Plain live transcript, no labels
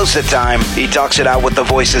Most of the time, he talks it out with the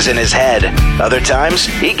voices in his head. Other times,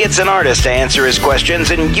 he gets an artist to answer his questions,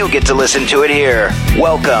 and you get to listen to it here.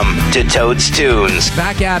 Welcome to Toad's Tunes.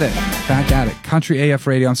 Back at it. Country AF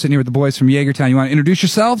Radio. I'm sitting here with the boys from Jaegertown. You want to introduce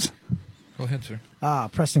yourselves? Go ahead, sir.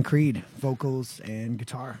 Preston Creed, vocals and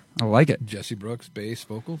guitar. I like it. Jesse Brooks, bass,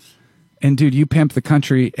 vocals. And, dude, you pimped the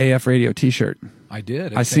Country AF Radio t-shirt. I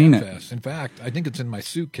did. I seen it. In fact, I think it's in my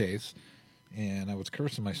suitcase, and I was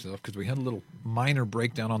cursing myself because we had a little minor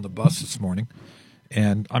breakdown on the bus this morning,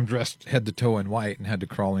 and I'm dressed head to toe in white and had to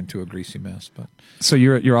crawl into a greasy mess. But So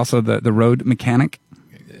you're also the road mechanic?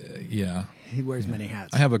 yeah. He wears many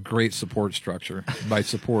hats. I have a great support structure. By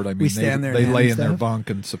support, I mean We stand there they and lay hand in their stuff? bunk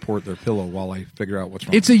and support their pillow while I figure out what's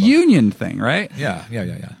wrong. It's a with the bus. union thing, right? Yeah.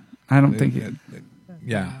 I don't think it...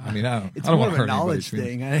 Yeah, I mean, I It's don't more want of to a hurt knowledge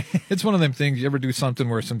anybody's feelings. thing. It's one of them things. You ever do something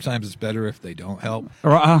where sometimes it's better if they don't help?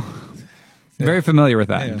 Very familiar with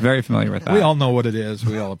that. Yeah. Very familiar with that. We all know what it is.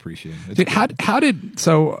 We all appreciate it. Dude,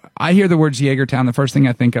 so I hear the words Jaegertown. The first thing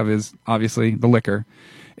I think of is obviously the liquor.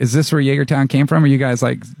 Is this where Jaegertown came from? Are you guys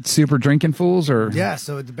like super drinking fools or? Yeah,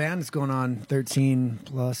 so the band is going on 13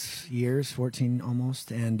 plus years, 14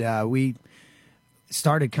 almost. And we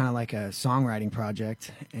started kind of like a songwriting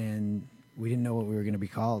project, and we didn't know what we were going to be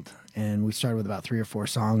called. And we started with about 3 or 4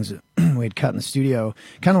 songs we had cut in the studio,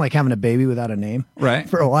 kind of like having a baby without a name, Right.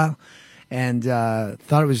 for a while. And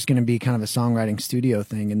thought it was going to be kind of a songwriting studio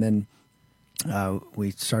thing. And then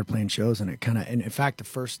we started playing shows, and it kind of, and in fact, the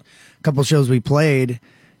first couple shows we played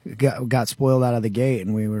got spoiled out of the gate,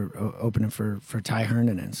 and we were opening for Ty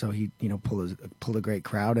Herndon, and so he pulled a great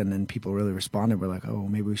crowd, and then people really responded. We're like, oh,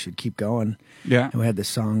 maybe we should keep going. Yeah. And we had this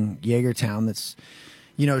song Jaegertown that's,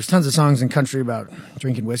 there's tons of songs in country about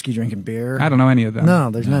drinking whiskey, drinking beer. I don't know any of them. No,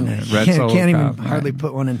 there's none. Red You Solo can't even Cup, hardly right.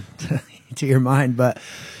 put one into your mind. But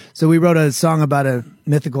so we wrote a song about a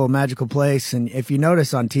mythical, magical place. And if you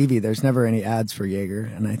notice on TV, there's never any ads for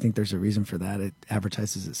Jaeger. And I think there's a reason for that. It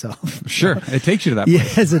advertises itself. Sure. It takes you to that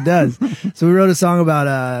place. Yes, it does. So we wrote a song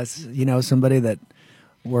about, somebody that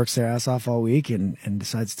works their ass off all week and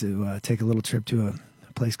decides to take a little trip to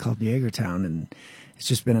a place called Jaegertown. And it's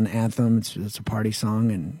just been an anthem. It's a party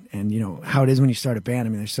song, and how it is when you start a band. I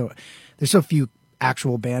mean, there's so few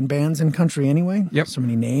actual bands in country anyway. Yep. So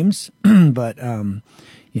many names, but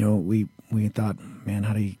we thought, man,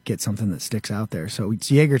 how do you get something that sticks out there? So it's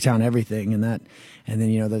Jaegertown everything, and then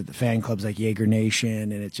the fan clubs like Jaeger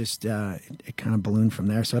Nation, and it just it kind of ballooned from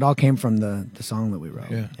there. So it all came from the song that we wrote.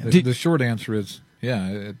 Yeah. Yeah. The short answer is,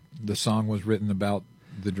 the song was written about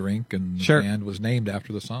the drink, and the Sure. band was named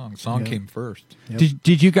after the song. The song came first. Yep.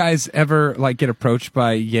 Did you guys ever like get approached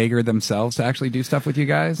by Jaeger themselves to actually do stuff with you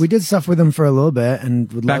guys? We did stuff with them for a little bit,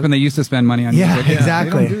 and would Back love- when they used to spend money on Yeah, music.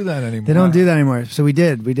 exactly. They don't do that anymore. They don't do that anymore. So we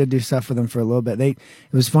did do stuff for them for a little bit. It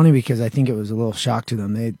was funny because I think it was a little shock to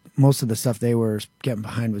them. Most of the stuff they were getting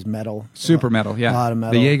behind was metal, Super metal, yeah. a lot of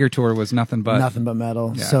metal. The Jaeger tour was nothing but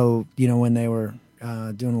metal. Yeah. So when they were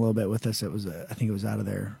doing a little bit with us, it was I think it was out of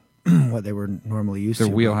their what they were normally used Their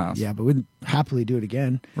to. wheelhouse. Yeah, but we'd happily do it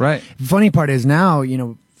again. right. The funny part is now,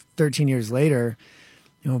 13 years later,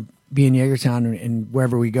 being Jaegertown and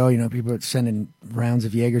wherever we go, people are sending rounds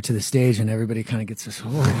of Jaeger to the stage, and everybody kind of gets this.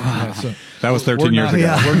 Oh, Yeah, so That was 13 we're years not, ago.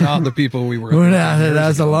 Yeah. We're not the people we were. We're 13 not, years that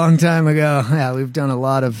was a ago. long time ago. Yeah, we've done a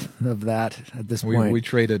lot of that at this point. We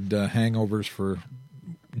traded hangovers for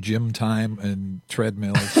gym time and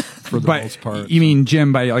treadmills for the But most part. you mean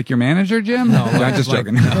Jim by like your manager, Jim? No, I'm just like-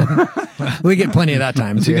 joking. We get plenty of that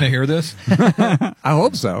time Is he too. going to hear this? I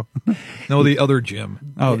hope so. No, the other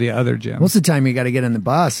Jim. Oh, the other Jim. Most of the time you got to get in the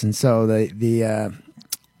bus, and so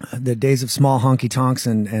the days of small honky tonks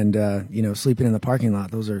and sleeping in the parking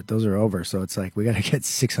lot, those are over. So it's like we got to get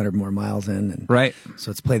 600 more miles in, and Right.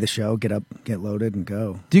 so let's play the show, get up, get loaded, and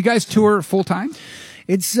go. Do you guys tour full time?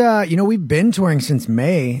 It's we've been touring since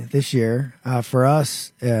May this year. For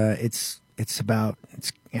us, I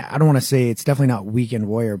don't want to say it's definitely not weekend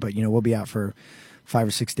warrior, but we'll be out for 5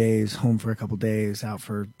 or 6 days, home for a couple days, out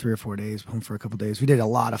for 3 or 4 days, home for a couple days. We did a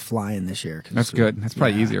lot of flying this year. That's good. That's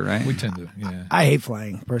probably Yeah. easier, right? We tend to, yeah. I hate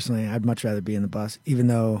flying personally. I'd much rather be in the bus, even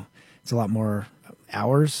though it's a lot more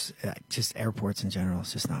hours. Just airports in general,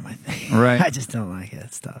 it's just not my thing. Right. I just don't like it.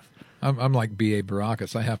 It's tough. I'm like B.A.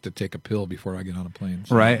 Baracus. I have to take a pill before I get on a plane.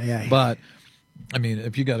 So. Right. Yeah. But, I mean,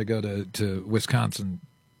 if you got to go to Wisconsin,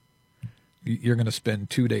 you're going to spend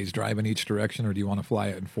 2 days driving each direction, or do you want to fly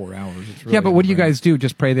it in 4 hours? It's really Yeah, but what do you no-brainer. guys do?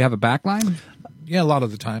 Just pray they have a back line? Yeah, a lot of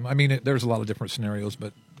the time. I mean, there's a lot of different scenarios,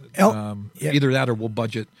 but Yeah. either that or we'll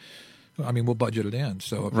budget. I mean, we'll budget it in.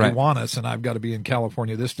 So if Right. they want us, and I've got to be in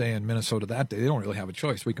California this day and Minnesota that day, they don't really have a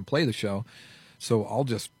choice. We can play the show, So I'll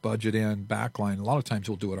just budget in backline. A lot of times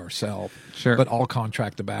we'll do it ourselves. Sure. But I'll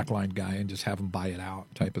contract the backline guy and just have him buy it out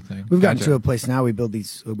type of thing. We've gotten Gotcha. to a place now. We build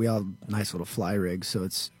these. We all have nice little fly rigs, so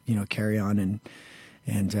it's carry on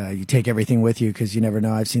and you take everything with you because you never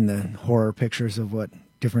know. I've seen the horror pictures of what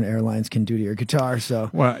different airlines can do to your guitar. So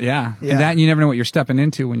Well, yeah. Yeah. And that, and you never know what you're stepping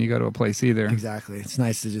into when you go to a place either. exactly, it's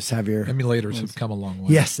nice to just have your. Emulators have come a long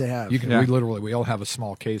way. Yes, they have. You can Yeah. we all have a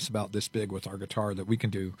small case about this big with our guitar that we can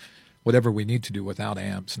do whatever we need to do without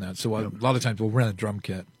amps and that. So a lot of times we'll rent a drum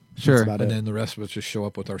kit. Sure. about And it. then the rest of us just show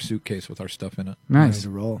up with our suitcase with our stuff in it. Ready Nice. to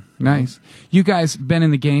roll. Nice. You guys been in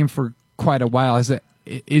the game for quite a while.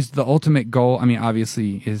 Is the ultimate goal, I mean,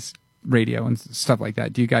 obviously is radio and stuff like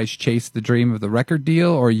that. Do you guys chase the dream of the record deal,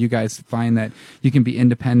 or you guys find that you can be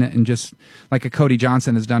independent and just like a Cody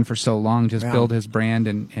Johnson has done for so long, just Yeah. build his brand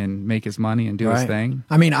and make his money and do his Right. thing?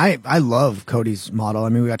 I mean, I love Cody's model. I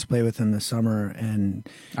mean, we got to play with him this summer, and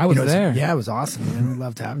I was there. Yeah, it was awesome, man. We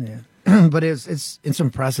loved having you. But it's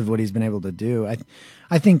impressive what he's been able to do.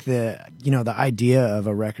 I think the idea of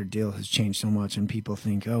a record deal has changed so much, and people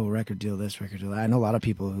think, oh, record deal this, record deal that. I know a lot of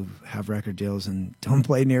people who have record deals and don't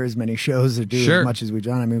play near as many shows or do Sure. as much as we've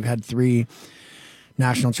done. I mean, we've had 3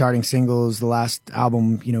 national charting singles. The last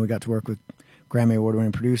album, we got to work with Grammy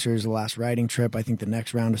Award-winning producers. The last writing trip. I think the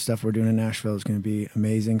next round of stuff we're doing in Nashville is going to be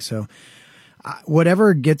amazing. So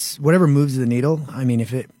whatever moves the needle. I mean,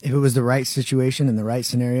 if it was the right situation and the right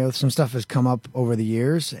scenario, some stuff has come up over the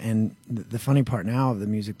years. And the funny part now of the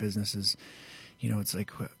music business is, it's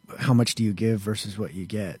like, how much do you give versus what you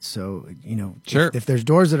get? So, Sure. if there's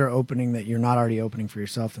doors that are opening that you're not already opening for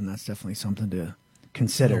yourself, then that's definitely something to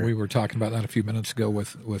consider. We were talking about that a few minutes ago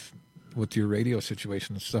with your radio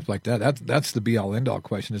situation and stuff like that. That's the be-all, end-all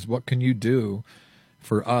question is what can you do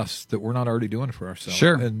for us that we're not already doing for ourselves?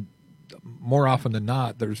 Sure. And more often than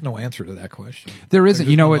not, there's no answer to that question. There isn't.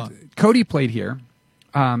 There's You know just what? not. Cody played here.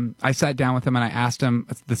 I sat down with him and I asked him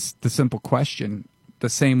the simple question, the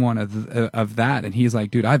same one of that, and he's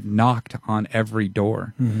like, "Dude, I've knocked on every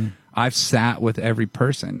door. I've sat with every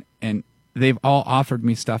person, and they've all offered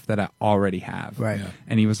me stuff that I already have." Right. Yeah.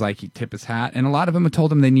 And he was like, he tipped his hat, and a lot of them had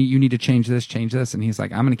told him you need to change this, and he's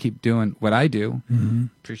like, I'm going to keep doing what I do.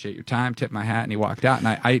 Appreciate your time. Tip my hat, and he walked out. And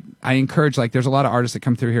I encourage, like, there's a lot of artists that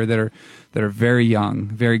come through here that are very young,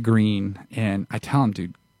 very green, and I tell them,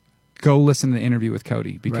 dude, go listen to the interview with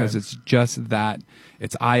Cody because Right. it's just that.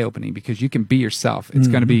 It's eye opening because you can be yourself. It's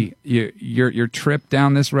going to be your trip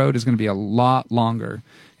down this road is going to be a lot longer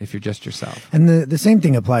if you're just yourself. And the same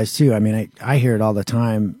thing applies too. I mean, I hear it all the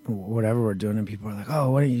time, whatever we're doing, and people are like, "Oh,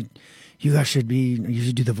 what are you guys should do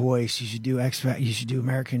The Voice, you should do X Factor, you should do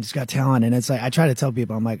American's Got Talent." And it's like, I try to tell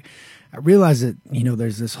people, I'm like, I realize that,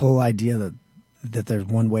 there's this whole idea that there's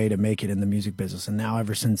one way to make it in the music business. And now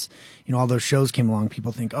ever since, all those shows came along,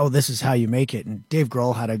 people think, oh, this is how you make it. And Dave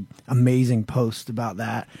Grohl had an amazing post about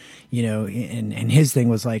that, and his thing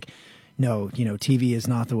was like, no, TV is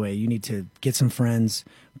not the way. You need to get some friends,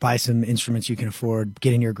 buy some instruments you can afford,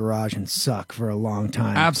 get in your garage and suck for a long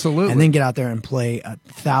time. Absolutely. And then get out there and play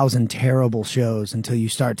 1,000 terrible shows until you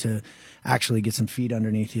start to actually get some feet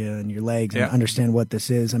underneath you and your legs and Yeah. understand what this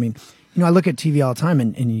is. I mean, I look at TV all the time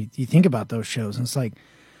and you think about those shows and it's like,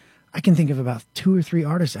 I can think of about 2 or 3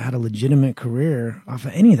 artists that had a legitimate career off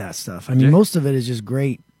of any of that stuff. I mean, Yeah. most of it is just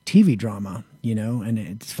great TV drama, and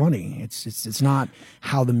it's funny. It's not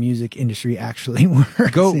how the music industry actually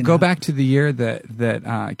works. Go back to the year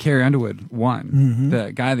that Carrie Underwood won.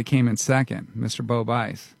 The guy that came in second, Mr. Bo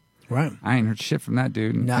Bice. Right. I ain't heard shit from that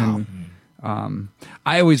dude. No. And,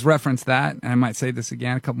 I always reference that, and I might say this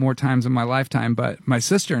again a couple more times in my lifetime, but my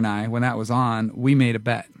sister and I, when that was on, we made a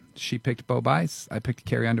bet. She picked Bo Bice. I picked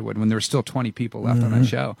Carrie Underwood when there were still 20 people left on that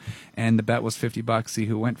show. And the bet was $50, see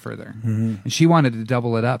who went further. And she wanted to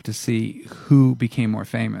double it up to see who became more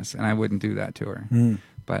famous, and I wouldn't do that to her.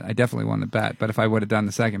 But I definitely won the bet. But if I would have done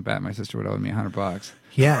the second bet, my sister would have owed me $100.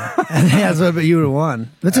 Yeah, that's what you would have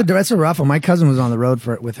won. That's a rough one. My cousin was on the road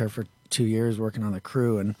with her for 2 years working on the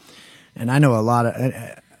crew, and I know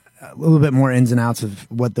a little bit more ins and outs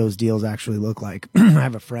of what those deals actually look like. I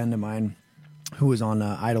have a friend of mine who was on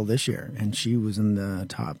Idol this year, and she was in the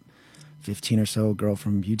top 15 or so. Girl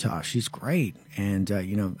from Utah, she's great, and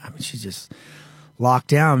she's just locked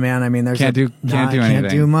down, man. I mean, Can't do anything. Can't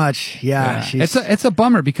do much. Yeah. It's a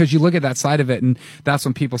bummer because you look at that side of it, and that's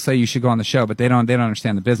when people say you should go on the show, but they don't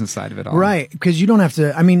understand the business side of it all. Right, because you don't have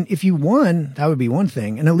to. I mean, if you won, that would be one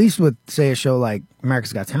thing, and at least with say a show like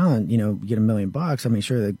America's Got Talent, you get $1 million. I mean,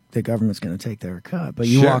 sure, the government's going to take their cut. But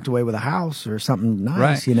you Sure. walked away with a house or something nice,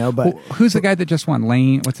 Right. you know. But Who's the guy that just won?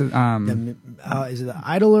 Lane? What's it? is it the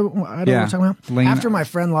Idol? Idol Yeah. we're talking about? Lane- After my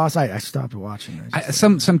friend lost, I stopped watching.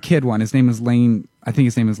 Some kid won. His name was Lane. I think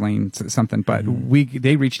his name is Lane something. But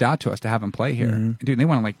they reached out to us to have him play here. Dude, they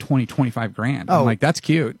won like 25 grand. I'm Oh. like, that's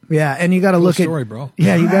cute. Yeah, and you got to look story, at bro.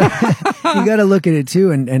 Yeah, you got you got to look at it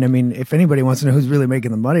too. And I mean, if anybody wants to know who's really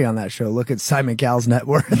making the money on that show, look at Simon Cowell's net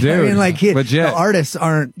worth. I Dude, mean, like legit. the artists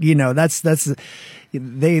aren't. You know, that's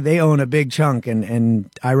they own a big chunk. And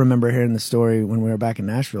I remember hearing the story when we were back in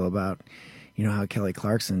Nashville about, you know, how Kelly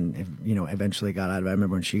Clarkson, you know, eventually got out of it. I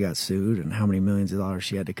remember when she got sued and how many millions of dollars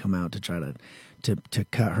she had to come out to try to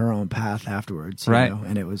cut her own path afterwards. You Right. know?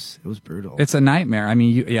 And it was brutal. It's a nightmare. I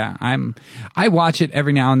mean, I watch it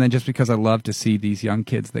every now and then just because I love to see these young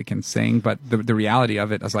kids that can sing. But the reality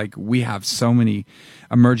of it is, like, we have so many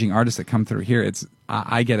emerging artists that come through here.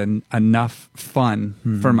 I get enough fun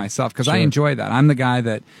for myself because I enjoy that. I'm the guy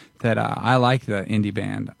that I like the indie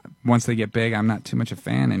band. Once they get big, I'm not too much a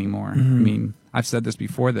fan anymore. I mean, I've said this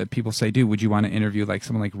before that people say, dude, would you want to interview like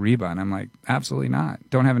someone like Reba? And I'm like, absolutely not.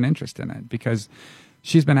 Don't have an interest in it because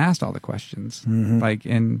she's been asked all the questions. Like,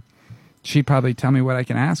 and she'd probably tell me what I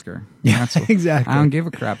can ask her. Yeah, exactly. I don't give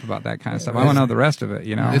a crap about that kind of stuff. I want to know the rest of it,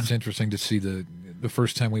 you know? It's interesting to see the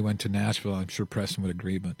first time we went to Nashville. I'm sure Preston would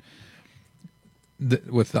agree, but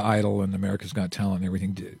with the Idol and America's Got Talent and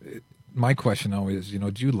everything, my question always is, you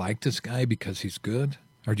know, do you like this guy because he's good?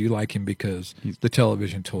 Or do you like him because the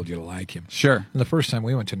television told you to like him? Sure. And the first time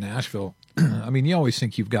we went to Nashville, I mean, you always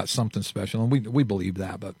think you've got something special, and we believe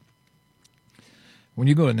that. But when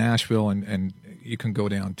you go to Nashville and you can go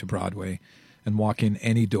down to Broadway and walk in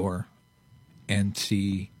any door and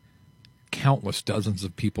see countless dozens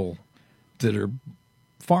of people that are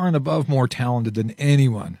far and above more talented than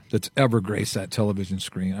anyone that's ever graced that television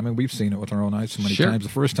screen. I mean, we've seen it with our own eyes so many Sure. times. The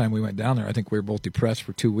first time we went down there, I think we were both depressed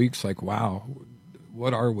for 2 weeks, like, wow,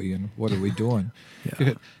 what are we and what are we doing?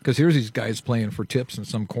 Because here's these guys playing for tips in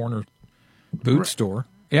some corner boot store.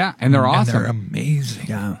 Yeah, and they're awesome. And they're amazing.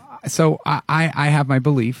 Yeah. So I have my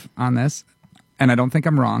belief on this, and I don't think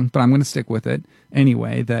I'm wrong, but I'm going to stick with it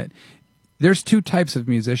anyway, that there's two types of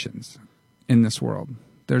musicians in this world.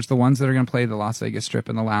 There's the ones that are going to play the Las Vegas Strip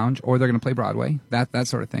and the Lounge, or they're going to play Broadway, that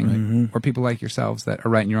sort of thing, or people like yourselves that are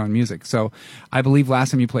writing your own music. So I believe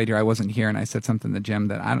last time you played here, I wasn't here, and I said something to Jim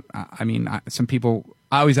that some people,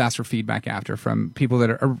 I always ask for feedback after from people that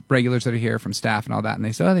are regulars that are here, from staff and all that, and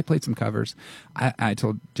they said, oh, they played some covers. I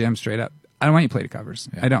told Jim straight up, I don't want you to play the covers.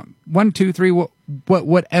 Yeah. I don't. 1, 2, 3,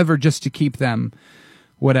 whatever, just to keep them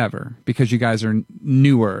whatever, because you guys are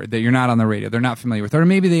newer, that you're not on the radio, they're not familiar with it, or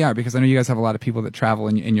maybe they are, because I know you guys have a lot of people that travel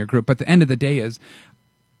in your group. But the end of the day is,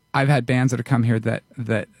 I've had bands that have come here that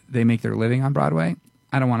they make their living on Broadway.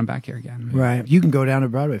 I don't want them back here again. Right. You can go down to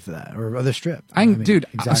Broadway for that, or the Strip. Dude,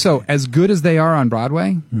 exactly. so as good as they are on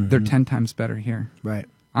Broadway, they're 10 times better here. Right.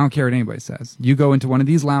 I don't care what anybody says. You go into one of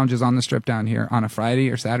these lounges on the Strip down here on a Friday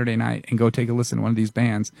or Saturday night and go take a listen to one of these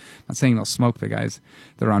bands. I'm not saying they'll smoke the guys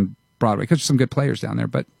that are on Broadway, because there's some good players down there,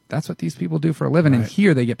 but that's what these people do for a living. And Right.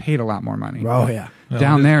 here they get paid a lot more money. Oh yeah.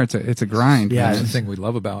 Down there, it's a grind. Yeah, That's man. the thing we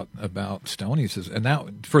love about Stonies is, and now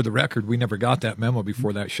for the record, we never got that memo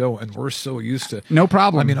before that show, and we're so used to. No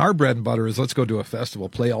problem. I mean, our bread and butter is let's go to a festival,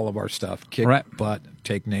 play all of our stuff, kick Right. butt,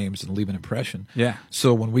 take names, and leave an impression. Yeah.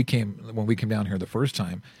 So when we came down here the first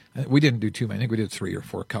time, we didn't do too many. I think we did 3 or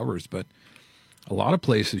 4 covers, but a lot of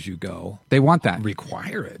places you go They want that.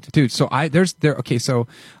 require it. Dude, so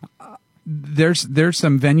there's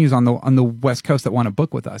some venues on the West Coast that want to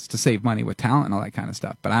book with us to save money with talent and all that kind of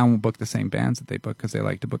stuff. But I won't book the same bands that they book because they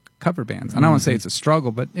like to book cover bands. And I don't want to say it's a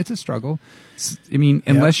struggle, but it's a struggle. I mean,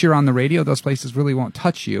 unless you're on the radio, those places really won't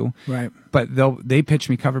touch you. Right. But they pitch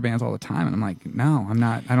me cover bands all the time, and I'm like, no, I'm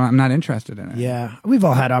not. I'm not interested in it. Yeah, we've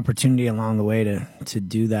all had opportunity along the way to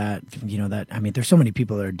do that. You know that. I mean, there's so many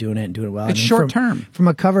people that are doing it and doing it well. It's I mean, short term. From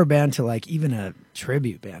a cover band to like even a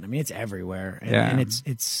tribute band. I mean, it's everywhere. And, Yeah. and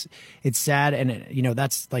it's sad. And you know,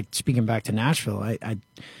 that's like speaking back to Nashville. I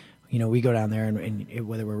you know, we go down there and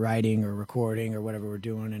whether we're writing or recording or whatever we're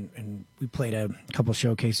doing, and we played a couple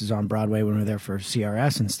showcases on Broadway when we were there for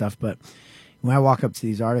CRS and stuff, but. When I walk up to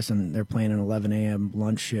these artists and they're playing an 11 a.m.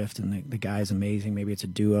 lunch shift and the guy's amazing, maybe it's a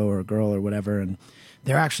duo or a girl or whatever, and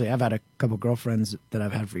they're actually, I've had a couple girlfriends that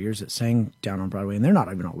I've had for years that sang down on Broadway, and they're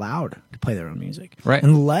not even allowed to play their own music. Right.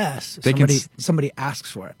 Unless They can somebody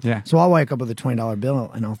asks for it. Yeah. So I'll wake up with a $20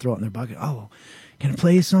 bill and I'll throw it in their bucket. Oh, can I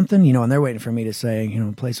play you something? You know, and they're waiting for me to say, you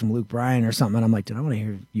know, play some Luke Bryan or something. And I'm like, dude, I want to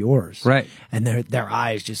hear yours. Right. And their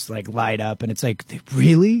eyes just like light up, and it's like,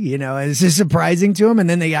 really? You know, it's just surprising to them. And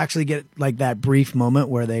then they actually get like that brief moment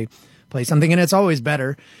where they play something, and it's always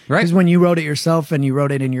better, Right. Because when you wrote it yourself and you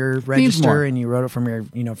wrote it in your more. register and you wrote it from your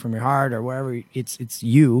from your heart or wherever, it's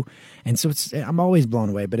you, and so I'm always blown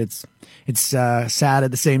away. But it's sad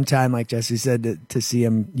at the same time, like Jesse said, to see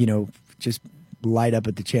him just light up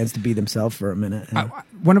at the chance to be themselves for a minute.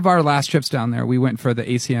 One of our last trips down there, we went for the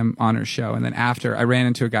ACM honors show, and then after, I ran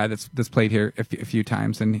into a guy that's played here a few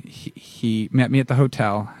times, and he met me at the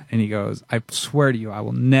hotel, and he goes, "I swear to you, I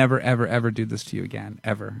will never, ever, ever do this to you again,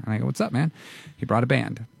 ever." And I go, "What's up, man?" He brought a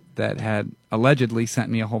band that had allegedly sent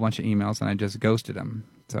me a whole bunch of emails, and I just ghosted him.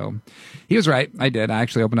 So he was right. I did. I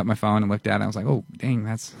actually opened up my phone and looked at it. I was like, "Oh, dang,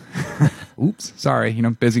 that's oops, sorry,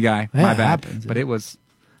 busy guy, Yeah, my it bad." happens. But it was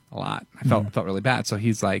a lot. I felt really bad. So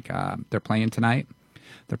he's like, they're playing tonight.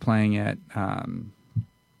 They're playing at,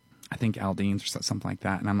 I think Aldean's or something like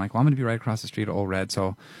that. And I'm like, well, I'm going to be right across the street at Old Red,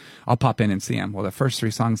 so I'll pop in and see him. Well, the first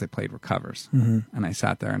 3 songs they played were covers. And I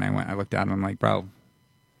sat there and I looked at him. I'm like, bro,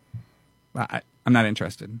 I'm not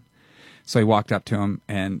interested. So he walked up to him,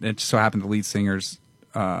 and it just so happened the lead singer's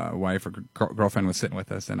wife or girlfriend was sitting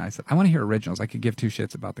with us, and I said, "I want to hear originals. I could give 2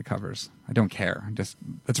 shits about the covers. I don't care.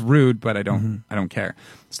 That's rude, but I don't care."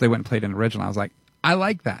 So they went and played an original. I was like, "I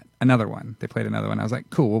like that." Another one. They played another one. I was like,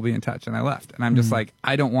 "Cool, we'll be in touch." And I left. And I'm just like,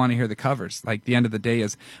 I don't want to hear the covers. Like, the end of the day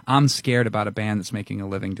is I'm scared about a band that's making a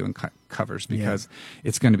living doing covers because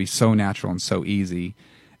it's going to be so natural and so easy.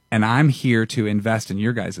 And I'm here to invest in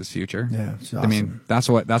your guys' future. Yeah, it's I mean,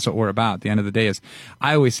 awesome. that's what we're about. At the end of the day is,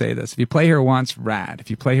 I always say this: if you play here once, rad. If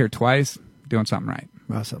you play here twice, doing something right.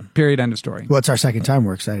 Awesome. Period. End of story. Well, it's our second time.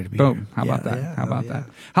 We're excited to be Boom. here. How about that? Yeah, How about yeah.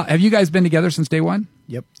 that? Have you guys been together since day one?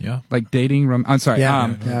 Yep. Yeah. Like dating? I'm sorry.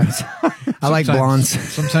 Yeah. I like blondes.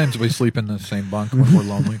 Sometimes we sleep in the same bunk when we're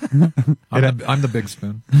lonely. I'm the big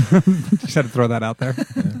spoon. Just had to throw that out there.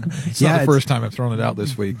 It's Yeah, not the it's- first time I've thrown it out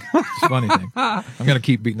this week. It's a funny thing. I'm going to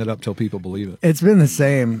keep beating it up till people believe it. It's been the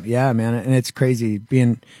same, yeah, man, and it's crazy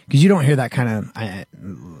being because you don't hear that kind of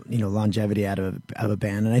longevity out of a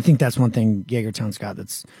band, and I think that's one thing Jaegertown's got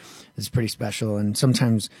that's pretty special. And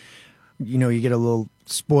sometimes, you get a little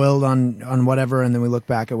spoiled on whatever, and then we look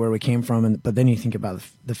back at where we came from, but then you think about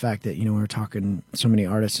the fact that we're talking so many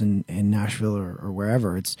artists in Nashville or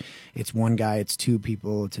wherever. It's one guy, it's 2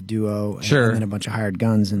 people, it's a duo, Sure. and then a bunch of hired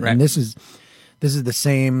guns, and, Right. and this is the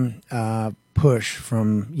same push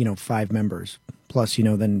from 5 members plus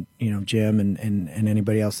then Jim and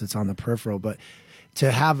anybody else that's on the peripheral. But to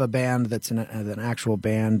have a band that's an actual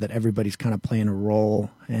band that everybody's kind of playing a role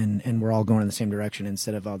and we're all going in the same direction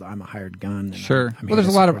instead of I'm a hired gun. And Sure. I'm Well, here there's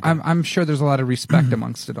a to lot of. support that. I'm sure there's a lot of respect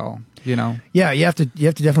amongst it all. Yeah, you have to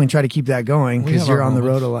definitely try to keep that going We because have you're our on the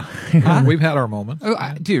road moments. a lot. We've had our moments.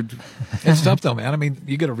 Oh, dude. It's tough though, man. I mean,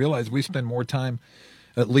 you got to realize we spend more time,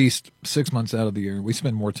 at least 6 months out of the year, we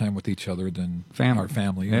spend more time with each other than Family. our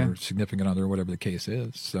family Yeah. or significant other, whatever the case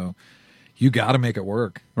is. So you got to make it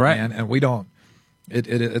work, Right. man. And we don't.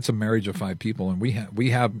 It's a marriage of 5 people, and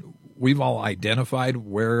we've all identified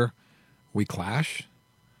where we clash,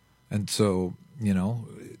 and so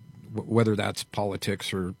whether that's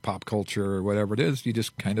politics or pop culture or whatever it is, you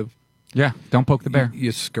just kind of Yeah. Don't poke the bear.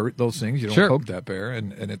 you skirt those things. You don't Sure. poke that bear,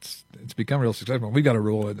 and it's become real successful. We got a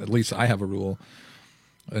rule, at least I have a rule,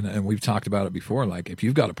 and we've talked about it before. Like, if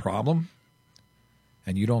you've got a problem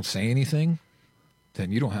and you don't say anything, then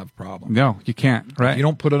you don't have a problem. No, you can't. Right. If you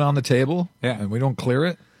don't put it on the table, Yeah. and we don't clear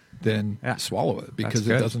it, then Yeah. swallow it because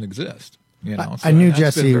good. it doesn't exist. I knew that's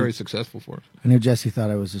Jesse- been very successful for us. I knew Jesse thought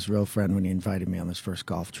I was his real friend when he invited me on this first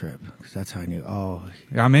golf trip because that's how I knew. Oh,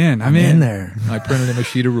 I'm in. I'm in there. I printed him a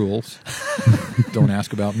sheet of rules. Don't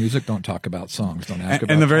ask about music. Don't talk about songs. Don't ask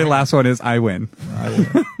about. And the very time. last one is I win. I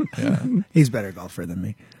will. Yeah. He's a better golfer than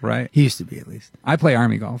me. Right. He used to be, at least. I play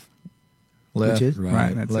Army golf. Left, is? right,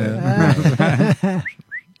 Right, that's left.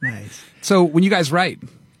 Nice. So when you guys write,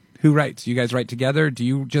 who writes? You guys write together? Do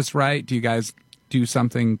you just write? Do you guys do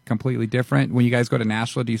something completely different? When you guys go to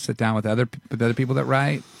Nashville, do you sit down with other people that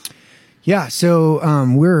write? Yeah, so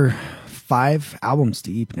we're 5 albums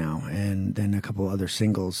deep now, and then a couple other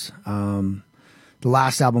singles. The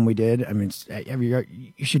last album we did, I mean,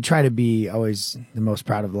 you should try to be always the most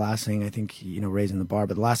proud of the last thing. I think raising the bar.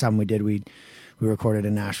 But the last album we did, we recorded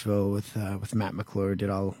in Nashville with Matt McClure. Did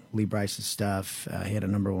all Lee Bryce's stuff. He had a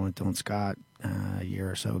number 1 with Dylan Scott a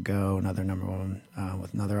year or so ago. Another number 1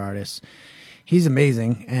 with another artist. He's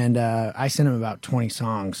amazing, and I sent him about 20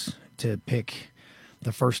 songs to pick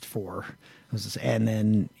the first 4. And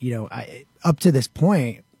then up to this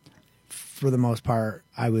point, for the most part,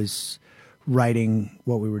 I was writing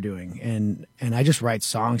what we were doing, and I just write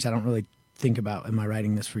songs. I don't really think about, am I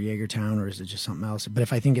writing this for Jaegertown or is it just something else? But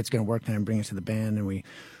if I think it's going to work, then I bring it to the band and we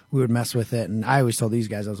would mess with it. And I always told these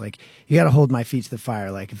guys, I was like, you got to hold my feet to the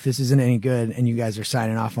fire. Like, if this isn't any good and you guys are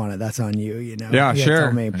signing off on it, that's on you, you know? Yeah, You gotta sure.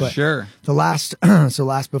 tell me. But Sure. the last,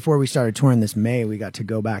 before we started touring this May, we got to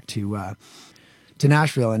go back to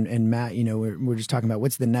Nashville, and Matt, you know, we're just talking about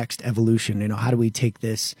what's the next evolution, you know, how do we take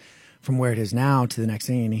this from where it is now to the next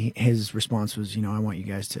thing? And his response was, you know, I want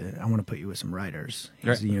to put you with some writers.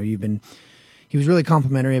 Right. You know, he was really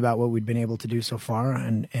complimentary about what we'd been able to do so far,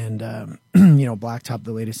 and you know, Blacktop,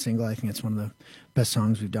 the latest single, I think it's one of the best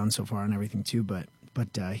songs we've done so far and everything too. But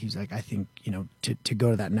he's like, I think, you know, to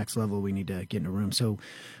go to that next level, we need to get in a room. So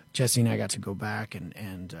Jesse and I got to go back and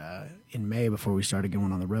in May before we started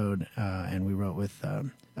going on the road, and we wrote with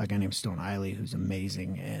a guy named Stone Eiley, who's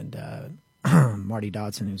amazing, and Marty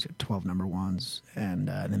Dodson, who's got 12 number ones, and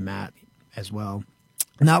then Matt as well.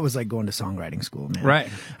 And that was like going to songwriting school, man. Right.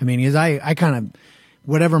 I mean, because I kind of,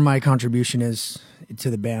 whatever my contribution is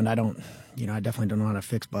to the band, I definitely don't know how to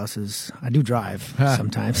fix buses. I do drive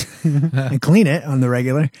sometimes and clean it on the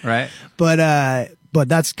regular. Right. But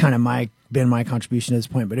that's kind of been my contribution to this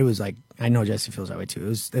point. But it was like, I know Jesse feels that way too.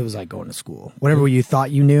 It was like going to school. Whatever you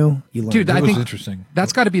thought you knew, you learned. Dude, It I was think interesting.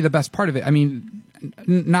 that's got to be the best part of it. I mean,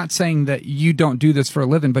 not saying that you don't do this for a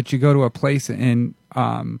living, but you go to a place and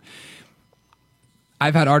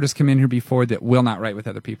I've had artists come in here before that will not write with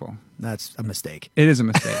other people. That's a mistake. It is a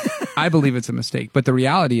mistake. I believe it's a mistake. But the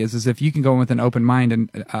reality is if you can go in with an open mind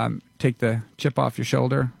and take the chip off your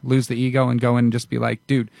shoulder, lose the ego, and go in and just be like,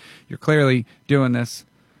 dude, you're clearly doing this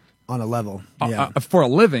On a level. Yeah. for a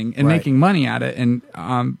living and Right. making money at it. And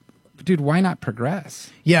dude, why not progress?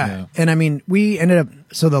 Yeah. And I mean, we ended up,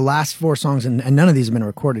 so the last 4 songs, and none of these have been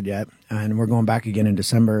recorded yet, and we're going back again in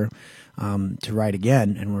December to write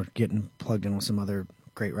again, and we're getting plugged in with some other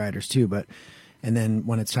great writers too. And then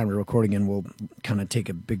when it's time to record again, we'll kind of take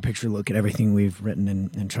a big picture look at everything we've written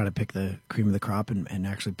and try to pick the cream of the crop and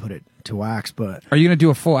actually put it to wax. But Are you going to do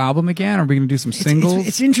a full album again? Or are we going to do some singles?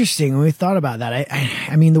 It's interesting when we thought about that.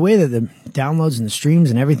 I mean, the way that the downloads and the streams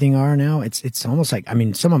and everything are now, it's almost like, I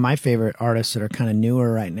mean, some of my favorite artists that are kind of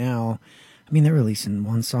newer right now, I mean, they're releasing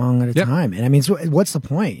one song at a Yep. time. And I mean, so what's the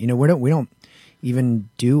point? You know, we don't even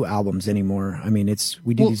do albums anymore. I mean,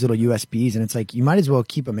 we do these little USBs, and it's like, you might as well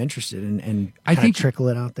keep them interested and I kind think- of trickle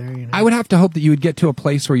it out there. You know? I would have to hope that you would get to a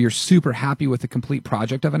place where you're super happy with the complete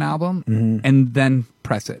project of an album and then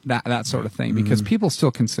press it, that sort of thing, because people still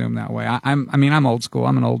consume that way. I'm old school.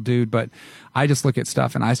 I'm an old dude, but I just look at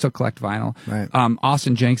stuff and I still collect vinyl. Right.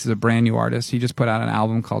 Austin Jenks is a brand new artist. He just put out an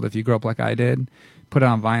album called If You Grow Up Like I Did, put it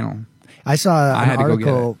on vinyl. I saw I an had to go get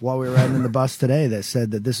article while we were riding in the bus today that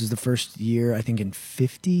said that this is the first year, I think, in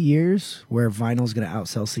 50 years where vinyl is going to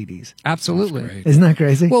outsell CDs. Absolutely. That's great. Isn't that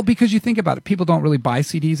crazy? Well, because you think about it, people don't really buy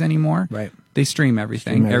CDs anymore. Right. They stream everything.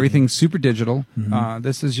 Stream everything. Everything's super digital.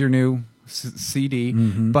 This is your new CD,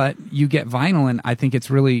 but you get vinyl, and I think it's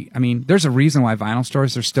really, I mean, there's a reason why vinyl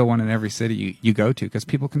stores, there's still one in every city you go to, because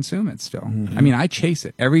people consume it still. I mean, I chase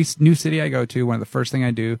it. Every new city I go to, one of the first thing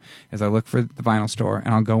I do is I look for the vinyl store,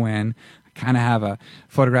 and I'll go in. I kind of have a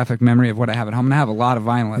photographic memory of what I have at home, and I have a lot of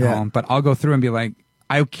vinyl at home, but I'll go through and be like,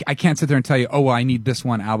 I can't sit there and tell you, oh, well, I need this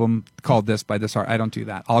one album called this by this art. I don't do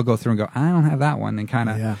that. I'll go through and go, I don't have that one, and kind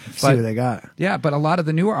of see what they got. Yeah, but a lot of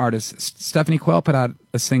the newer artists, Stephanie Quayle put out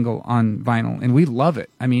a single on vinyl, and we love it.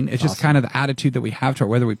 I mean, it's just kind of the attitude that we have to it,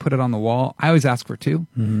 whether we put it on the wall. I always ask for 2.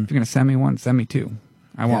 If you're going to send me one, send me 2.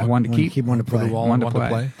 I want one to keep, one to For the play. wall, one to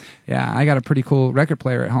play. Yeah, I got a pretty cool record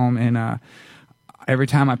player at home, and every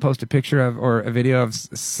time I post a picture of or a video of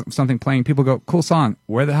something playing, people go, "Cool song.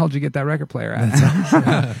 Where the hell did you get that record player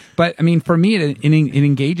at?" But I mean, for me, it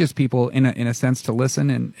engages people in a sense to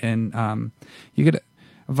listen, and you get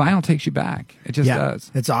vinyl takes you back. It just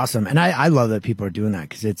does. It's awesome, and I love that people are doing that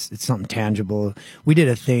because it's something tangible. We did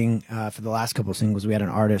a thing for the last couple of singles. We had an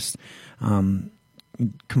artist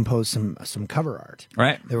compose some cover art.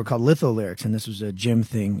 Right. They were called Litho Lyrics, and this was a Jim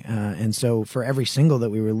thing. And so for every single that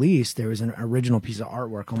we released, there was an original piece of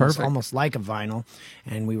artwork, almost like a vinyl.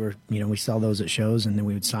 And we were, we sell those at shows, and then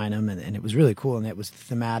we would sign them, and it was really cool. And it was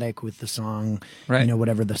thematic with the song, Right.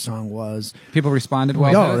 Whatever the song was. People responded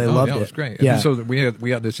well. Oh, to they it. loved yeah, it. it was great. Yeah. And so we had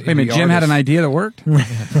this. Wait a minute, indie Jim had an artist- idea that worked.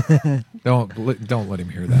 Don't let him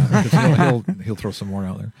hear that. Because he'll throw some more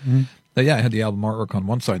out there. But yeah, I had the album artwork on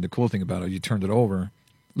one side. The cool thing about it, you turned it over,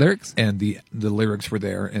 Lyrics. and the lyrics were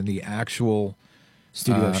there, and the actual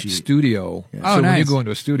Studio sheet. studio. Yeah. Oh, So when you nice. go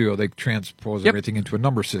into a studio, they transpose Yep. everything into a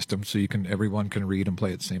number system, so everyone can read and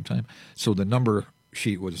play at the same time. So the number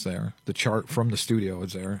sheet was there, the chart from the studio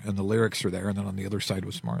was there, and the lyrics are there, and then on the other side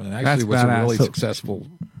was smart. And actually, That's it was a badass. really So- successful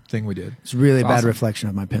thing we did. It's really a bad Awesome. reflection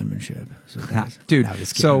of my penmanship. So Dude, that was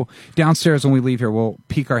so downstairs when we leave here, we'll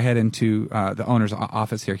peek our head into the owner's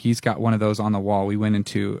office here. He's got one of those on the wall. We went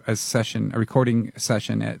into a recording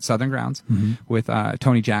session at Southern Grounds with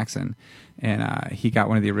Tony Jackson. And he got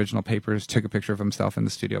one of the original papers, took a picture of himself in the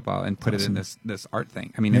studio ball, and put it in this art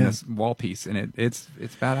thing. I mean, in this wall piece, and it's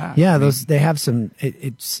badass. Yeah, I mean, they have some.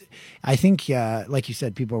 It's I think like you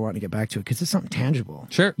said, people are wanting to get back to it because it's something tangible.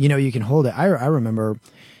 Sure. You know, you can hold it. I remember,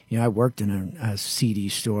 you know, I worked in a CD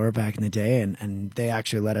store back in the day, and they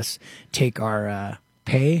actually let us take our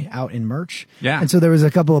pay out in merch. Yeah. And so there was a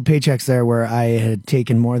couple of paychecks there where I had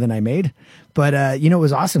taken more than I made, but you know, it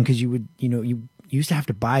was awesome because you used to have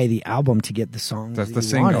to buy the album to get the songs That's that the you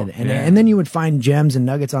single. wanted. And, Yeah. and then you would find gems and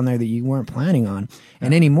nuggets on there that you weren't planning on.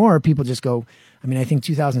 And anymore, people just go, I mean, I think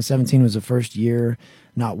 2017 was the first year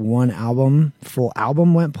not one full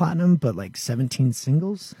album went platinum, but like 17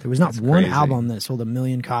 singles. There was not That's one crazy. album that sold 1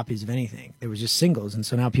 million copies of anything. There was just singles. And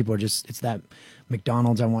so now people are just, it's that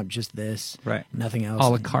McDonald's, I want just this. Right. Nothing else. A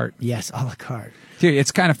la carte. Yes, a la carte. Dude,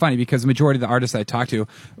 it's kind of funny because the majority of the artists I talk to,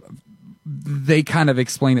 they kind of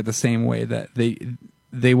explain it the same way, that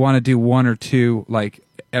they want to do one or two like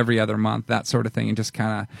every other month, that sort of thing, and just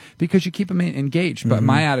kind of because you keep them engaged. But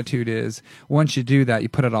my attitude is once you do that, you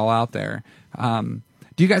put it all out there.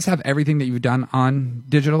 Do you guys have everything that you've done on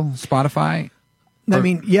digital, Spotify? I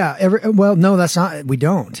mean, yeah. Well, no, that's not. We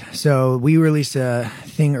don't. So we released a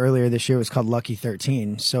thing earlier this year. It was called Lucky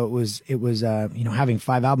 13. So it was you know, having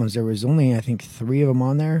 5 albums. There was only I think 3 of them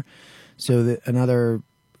on there. So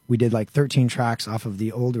we did like 13 tracks off of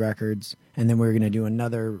the old records, and then we were going to do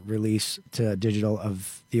another release to digital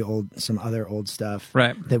of some other old stuff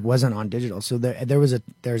Right. that wasn't on digital. So there's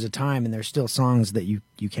a time, and there's still songs that you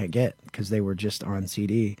can't get because they were just on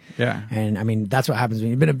CD. Yeah. And I mean, that's what happens when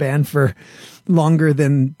you've been a band for longer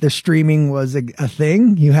than the streaming was a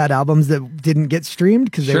thing. You had albums that didn't get streamed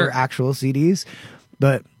because they Sure. were actual CDs.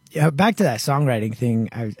 But yeah, back to that songwriting thing,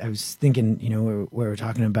 I was thinking, you know, we were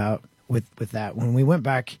talking about with that. When we went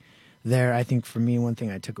back there, I think for me, one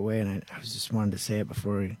thing I took away, and I was just wanted to say it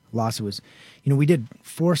before we lost it, was, you know, we did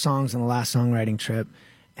 4 songs on the last songwriting trip,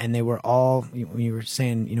 and they were all, when you were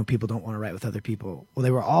saying, you know, people don't want to write with other people. Well,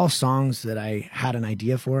 they were all songs that I had an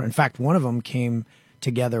idea for. In fact, one of them came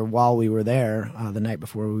together while we were there the night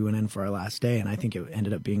before we went in for our last day, and I think it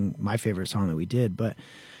ended up being my favorite song that we did. But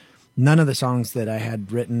none of the songs that I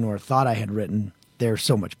had written or thought I had written, they're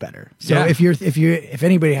so much better. So Yeah. if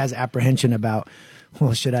anybody has apprehension about,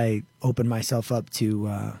 well, should I open myself up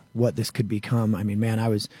to what this could become? I mean, man, I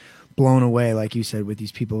was blown away, like you said, with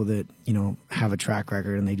these people that, you know, have a track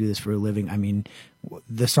record and they do this for a living. I mean,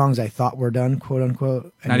 the songs I thought were done, quote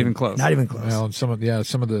unquote, Not even close. Not even close. Well, and some of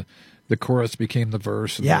the chorus became the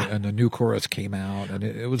verse, and, Yeah. and the new chorus came out, and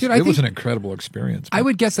it was Dude, I it was think- an incredible experience. I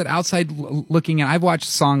would guess that outside looking in, I've watched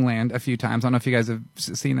Songland a few times. I don't know if you guys have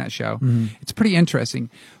seen that show. It's pretty interesting.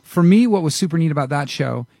 For me, what was super neat about that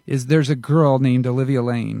show is there's a girl named Olivia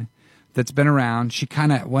Lane that's been around. She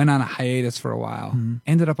kind of went on a hiatus for a while,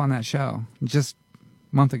 ended up on that show just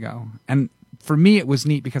a month ago. And for me, it was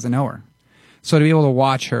neat because I know her. So to be able to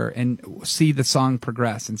watch her and see the song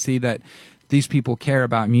progress and see that these people care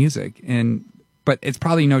about music, but it's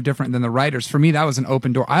probably no different than the writers. For me, that was an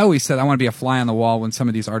open door. I always said I want to be a fly on the wall when some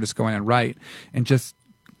of these artists go in and write and just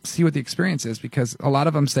see what the experience is, because a lot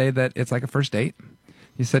of them say that it's like a first date.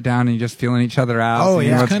 You sit down and you're just feeling each other out, Oh,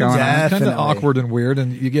 seeing yeah. what's kind of going on. kind of Definitely. awkward and weird,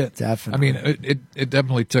 and you get Definitely. I mean, it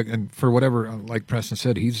definitely took, and for whatever, like Preston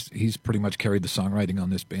said, he's pretty much carried the songwriting on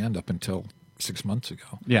this band up until 6 months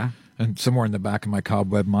ago. Yeah. And somewhere in the back of my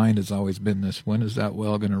cobweb mind has always been this: when is that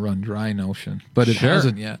well going to run dry notion? But it Sure.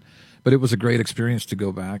 hasn't yet. But it was a great experience to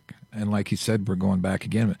go back, and like he said, we're going back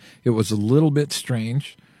again. It was a little bit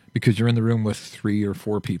strange because you're in the room with 3 or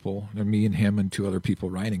 4 people, and me and him and 2 other people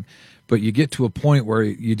writing. But you get to a point where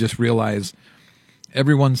you just realize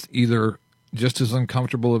everyone's either just as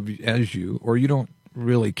uncomfortable as you, or you don't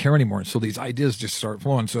really care anymore. So these ideas just start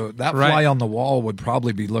flowing. So that Right. fly on the wall would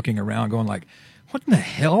probably be looking around going like, what in the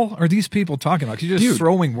hell are these people talking about? You're just Dude.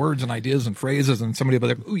 throwing words and ideas and phrases, and somebody will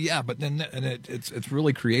be like, oh yeah, but then and it's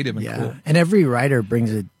really creative and cool. And every writer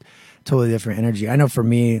brings a totally different energy. I know for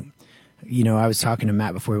me, you know, I was talking to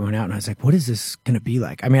Matt before we went out, and I was like, what is this going to be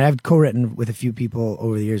like? I mean, I've co-written with a few people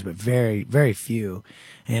over the years, but very, very few.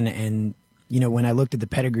 And you know, when I looked at the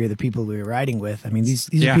pedigree of the people we were writing with, I mean, these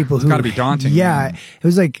Yeah, are people it's who gotta be daunting. Yeah, it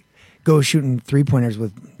was like go shooting 3-pointers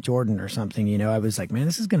with Jordan or something. You know, I was like, man,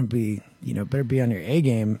 this is going to be, you know, better be on your A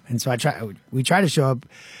game. And so we try to show up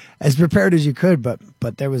as prepared as you could, but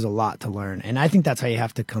there was a lot to learn. And I think that's how you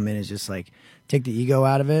have to come in, is just like take the ego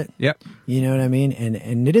out of it. Yep. You know what I mean?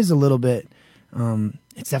 And it is a little bit,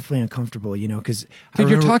 it's definitely uncomfortable, you know, because Dude,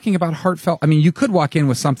 you're talking about heartfelt. I mean, you could walk in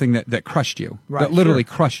with something that crushed you, Right, that literally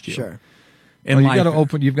sure. crushed you. Sure. In Well, life.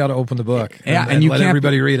 you've got to open the book. Yeah, and you let can't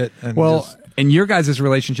everybody read it. And well, just- and your guys'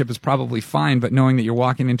 relationship is probably fine, but knowing that you're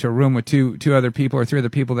walking into a room with two other people or three other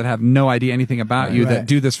people that have no idea anything about you, Right. that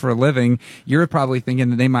do this for a living, you're probably thinking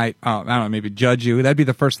that they might, I don't know, maybe judge you. That'd be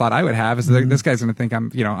the first thought I would have, is that this guy's going to think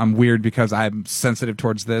I'm weird because I'm sensitive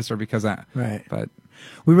towards this, or because Right. But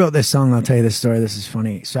We wrote this song. I'll tell you this story. This is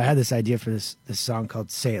funny. So I had this idea for this song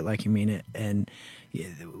called "Say It Like You Mean It," and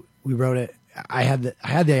we wrote it. I had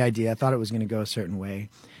the idea. I thought it was going to go a certain way,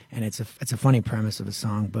 and it's a funny premise of a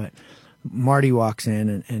song. But Marty walks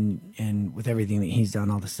in and with everything that he's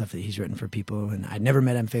done, all the stuff that he's written for people, and I'd never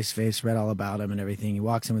met him face to face, read all about him and everything. He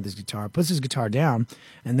walks in with his guitar, puts his guitar down,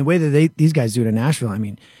 and the way that these guys do it in Nashville, I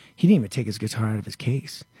mean, he didn't even take his guitar out of his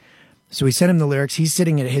case. So we sent him the lyrics. He's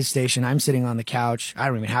sitting at his station. I'm sitting on the couch. I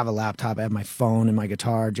don't even have a laptop. I have my phone and my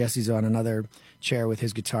guitar. Jesse's on another chair with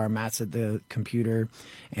his guitar. Matt's at the computer.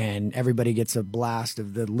 And everybody gets a blast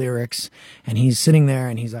of the lyrics. And he's sitting there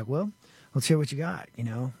and he's like, well, let's hear what you got, you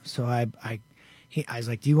know? So I was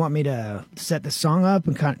like, do you want me to set the song up?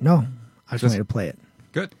 And no, I just want you to play it.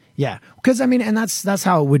 good. Yeah, because I mean, and that's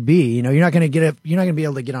how it would be. You know, you're not going to be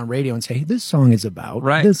able to get on radio and say, hey, this song is about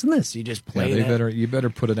Right. this and this. You just play it. you better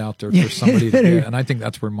put it out there Yeah, for somebody to better. get. And I think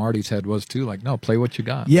that's where Marty's head was too. Like, no, play what you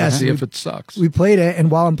got. Yes, Let's see we- if it sucks. We played it,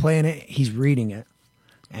 and while I'm playing it, he's reading it.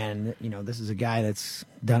 And you know, this is a guy that's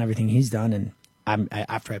done everything he's done. And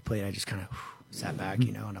after I played, I just kind of sat back,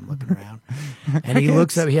 you know, and I'm looking around. And he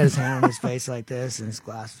looks up. He has his hand on his face like this, and his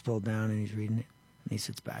glass is pulled down, and he's reading it. And he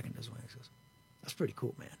sits back and does one. He goes, "That's pretty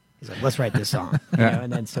cool, man." He's like, "Let's write this song." You know?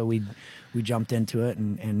 And then so we jumped into it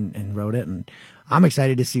and wrote it, and I'm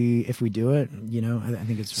excited to see if we do it. You know, I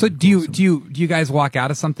think it's So really cool. do you guys walk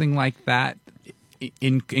out of something like that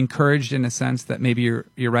encouraged in a sense that maybe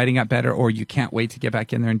you're writing up better, or you can't wait to get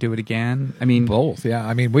back in there and do it again? I mean, Both, yeah.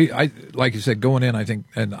 I mean, I like you said, going in, I think,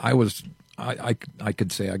 and I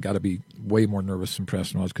could say I got to be way more nervous than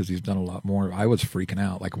Preston was because he's done a lot more. I was freaking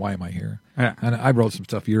out, like, why am I here? Yeah. And I wrote some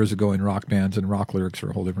stuff years ago in rock bands, and rock lyrics are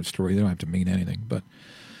a whole different story. They don't have to mean anything. But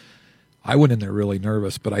I went in there really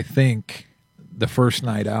nervous. But I think the first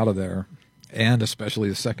night out of there, and especially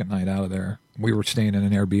the second night out of there, we were staying in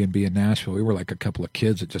an Airbnb in Nashville. We were like a couple of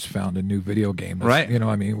kids that just found a new video game. Right. You know,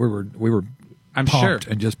 I mean, we were I'm pumped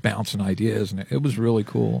sure. and just bouncing ideas, and it was really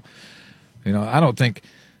cool. You know, I don't think,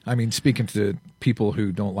 I mean, speaking to people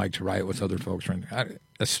who don't like to write with other folks,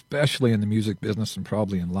 especially in the music business and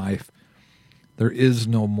probably in life, there is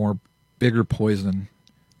no more bigger poison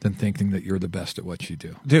than thinking that you're the best at what you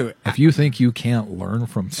do. dude, If you think you can't learn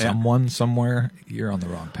from someone somewhere, you're on the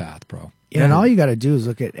wrong path, bro. Yeah, and all you got to do is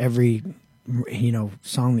look at every, you know,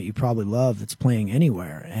 song that you probably love that's playing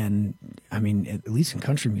anywhere. And I mean, at least in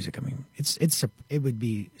country music, I mean, it would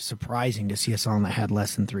be surprising to see a song that had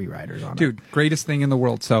less than 3 writers on it. dude, greatest thing in the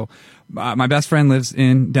world. So my best friend lives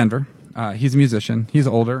in Denver. He's a musician. He's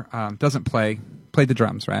older. Doesn't played the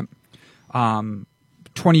drums, right?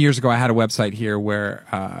 20 years ago, I had a website here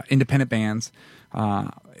where independent bands,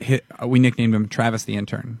 we nicknamed him Travis the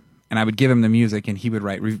Intern. And I would give him the music, and he would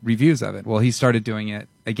write reviews of it. Well, he started doing it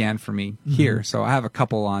again for me here. So I have a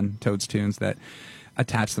couple on Toad's Tunes that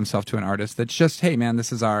attach themselves to an artist that's just, hey, man,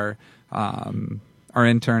 this is our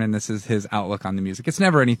intern, and this is his outlook on the music. It's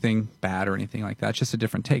never anything bad or anything like that. It's just a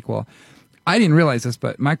different take. Well, I didn't realize this,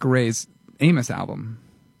 but Michael Ray's Amos album,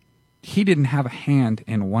 he didn't have a hand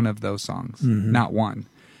in one of those songs. Not one.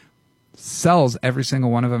 Sells every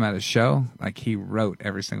single one of them at his show. Like, he wrote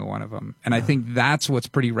every single one of them. And I think that's what's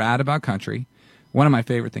pretty rad about country. One of my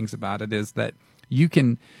favorite things about it is that you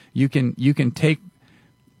can take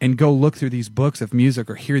and go look through these books of music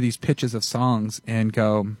or hear these pitches of songs and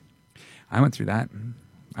go, I went through that.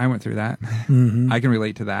 I went through that. I can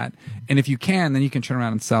relate to that. And if you can, then you can turn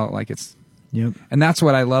around and sell it like it's. Yep. And that's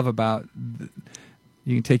what I love about.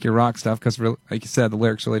 You can take your rock stuff because, like you said, the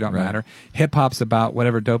lyrics really don't matter. Hip hop's about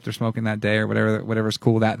whatever dope they're smoking that day or whatever's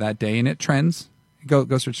cool that day, and it trends.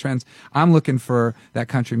 Goes through trends. I'm looking for that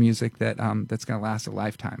country music that's going to last a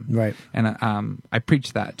lifetime. Right. And I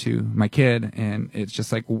preach that to my kid, and it's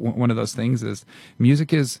just like one of those things is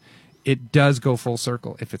music it does go full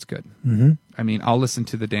circle if it's good. Mm-hmm. I mean, I'll listen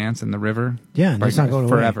to The Dance and The River. Yeah, it's not going away.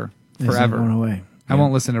 Forever. It's not going away. I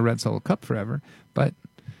won't listen to Red Solo Cup forever, but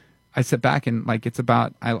I sit back and like it's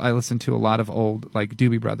about. I listen to a lot of old like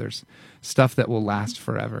Doobie Brothers stuff that will last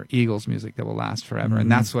forever, Eagles music that will last forever, and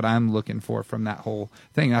that's what I'm looking for from that whole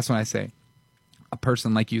thing. That's when I say a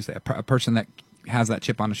person like you say a person that has that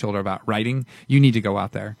chip on his shoulder about writing, you need to go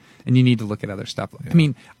out there and you need to look at other stuff. I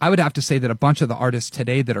mean, I would have to say that a bunch of the artists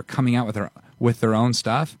today that are coming out with their own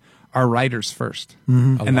stuff are writers first. A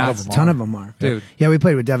And lot that's of them A ton of them are. Dude. Yeah, we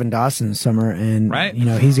played with Devin Dawson this summer, and Right.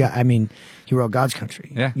 he's got. I mean, he wrote God's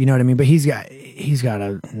Country. Yeah. You know what I mean? But he's got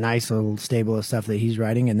a nice little stable of stuff that he's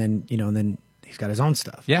writing, and then he's got his own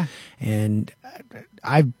stuff. Yeah. And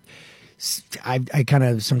I kind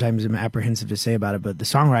of sometimes am apprehensive to say about it, but the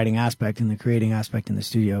songwriting aspect and the creating aspect in the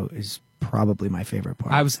studio is probably my favorite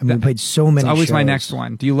part. we played so many. It's always my shows. next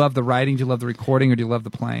one. Do you love the writing? Do you love the recording? Or do you love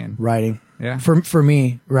the playing? Writing. Yeah. For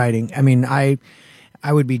me, writing. I mean, I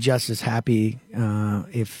would be just as happy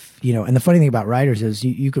if and the funny thing about writers is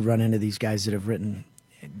you could run into these guys that have written.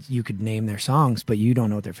 You could name their songs, but you don't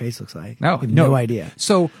know what their face looks like. No, you have no idea.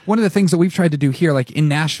 So one of the things that we've tried to do here, like in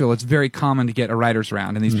Nashville, it's very common to get a writers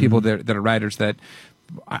round, and these people that are writers that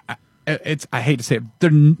I hate to say it,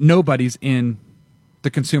 they're nobody's in the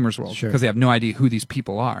consumer's world Sure. because they have no idea who these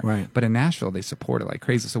people are. Right. But in Nashville, they support it like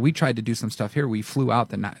crazy. So we tried to do some stuff here. We flew out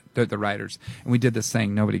the writers, and we did this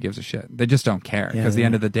thing. Nobody gives a shit. They just don't care because at the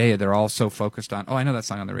end of the day, they're all so focused on, oh, I know that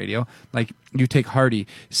song on the radio. Like you take Hardy,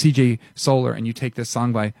 CJ Solar, and you take this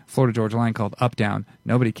song by Florida Georgia Line called Up Down.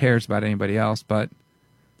 Nobody cares about anybody else but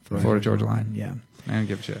Florida Georgia Line. Yeah. I don't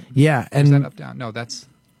give a shit. Yeah, Is that and Up Down? No, is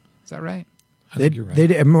that right? I think you're right. they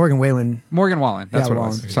did Morgan Wallen. Morgan Wallen. That's Yeah, what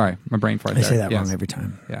Wallen. it was. Sorry, my brain farted I there. say that Yes. wrong every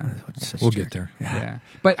time. Yeah. It's such We'll a get jerk. there. Yeah.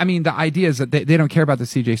 But I mean, the idea is that they don't care about the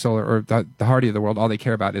CJ Solar or the Hardy of the world. All they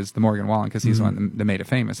care about is the Morgan Wallen because he's the one that made it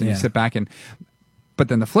famous. And you Yeah. sit back but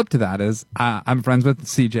then the flip to that is I'm friends with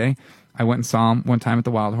CJ. I went and saw him one time at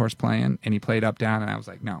the Wild Horse playing, and he played Up Down, and I was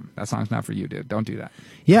like, no, that song's not for you, dude. Don't do that.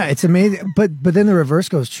 Yeah, it's amazing. But then the reverse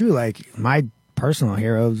goes true. Like my personal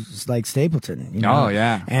hero is like Stapleton. Oh,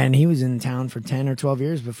 yeah. And he was in town for 10 or 12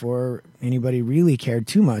 years before anybody really cared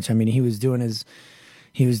too much. I mean, he was doing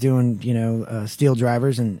Steel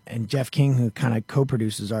Drivers, and Jeff King, who kind of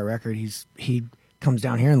co-produces our record. He comes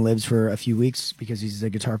down here and lives for a few weeks because he's a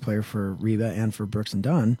guitar player for Reba and for Brooks and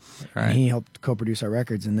Dunn. Right. And he helped co-produce our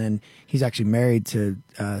records. And then he's actually married to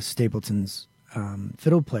Stapleton's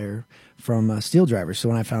fiddle player from Steel Drivers. So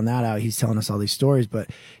when I found that out, he's telling us all these stories. But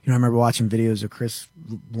I remember watching videos of Chris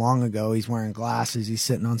long ago. He's wearing glasses. He's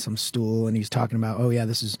sitting on some stool, and he's talking about, oh yeah,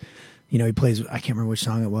 this is, he plays. I can't remember which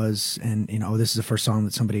song it was, and this is the first song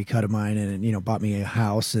that somebody cut of mine, and bought me a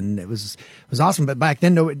house, and it was awesome. But back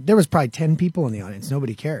then, there was probably 10 people in the audience.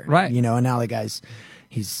 Nobody cared, Right? And now the guy's,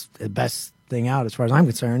 he's the best thing out as far as I'm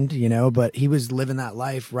concerned. But he was living that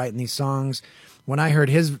life, writing these songs. When I heard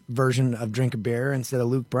his version of Drink a Beer instead of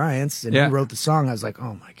Luke Bryant's, and Yeah. he wrote the song, I was like,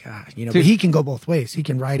 oh my God, but he can go both ways. He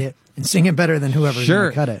can write it and sing it better than whoever's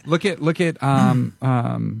Sure. going to cut it. Look at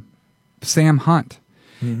Sam Hunt.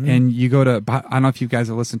 And you go to, I don't know if you guys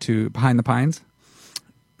have listened to Behind the Pines.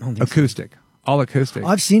 I don't think so. Acoustic. All acoustic.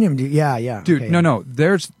 I've seen him do, yeah. Dude, Okay, no.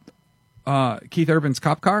 There's Keith Urban's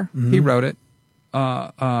Cop Car. He wrote it.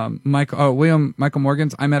 Michael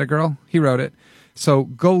Morgan's I Met a Girl. He wrote it. So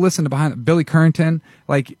go listen to Billy Currington.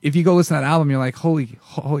 Like if you go listen to that album, you're like, holy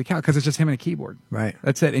cow, because it's just him and a keyboard. Right.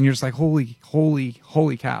 That's it. And you're just like, holy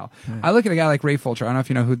cow. Right. I look at a guy like Ray Fulcher. I don't know if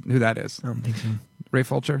you know who that is. I don't think so. Ray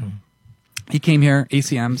Fulcher. He came here,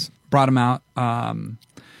 ACMs, brought him out,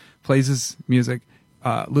 plays his music.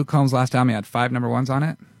 Luke Combs' last album, he had 5 number ones on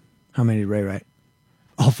it. How many did Ray write?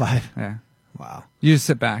 All 5. Yeah. Wow. You just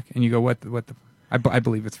sit back and you go, what the I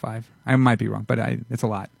believe it's 5. I might be wrong, but it's a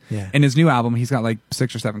lot. Yeah. And his new album, he's got like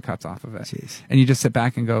 6 or 7 cuts off of it. Jeez. And you just sit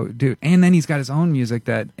back and go, dude. And then he's got his own music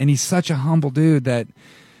and he's such a humble dude that,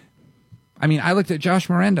 I mean, I looked at Josh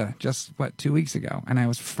Miranda just 2 weeks ago, and I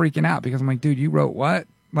was freaking out because I'm like, dude, you wrote what?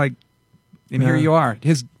 Like, and here you are.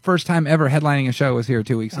 His first time ever headlining a show was here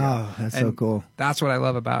 2 weeks ago. Oh, that's so cool. That's what I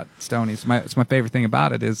love about Stoney. It's my favorite thing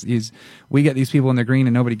about it is we get these people in the green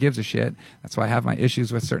and nobody gives a shit. That's why I have my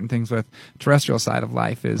issues with certain things with terrestrial side of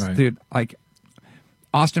life is, Right. dude, like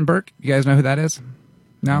Austin Burke, you guys know who that is?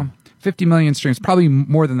 No? 50 million streams, probably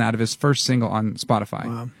more than that of his first single on Spotify.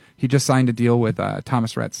 Wow. He just signed a deal with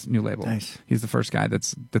Thomas Rhett's new label. Nice. He's the first guy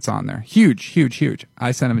that's on there. Huge.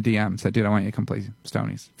 I sent him a DM and said, dude, I want you to come play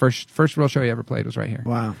Stoney's. First real show he ever played was right here.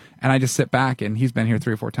 Wow. And I just sit back, and he's been here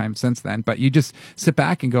 3 or 4 times since then. But you just sit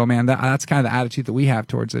back and go, man, that's kind of the attitude that we have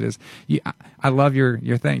towards it is, I love your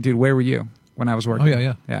thing. Dude, where were you when I was working? Oh,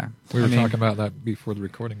 yeah. Yeah. We were talking about that before the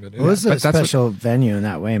recording, but Well, it's a but that's special venue in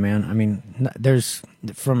that way, man. I mean, there's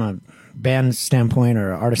from a band standpoint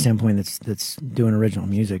or artist standpoint that's doing original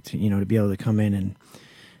music to be able to come in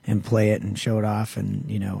and play it and show it off, and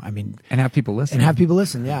And have people listen. and have people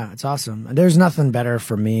listen. Yeah, it's awesome. There's nothing better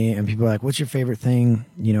for me. And people are like, "What's your favorite thing?"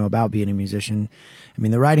 About being a musician. I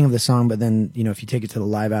mean, the writing of the song, but then if you take it to the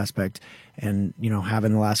live aspect, and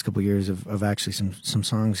having the last couple of years of actually some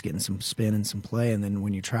songs getting some spin and some play, and then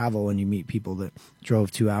when you travel and you meet people that drove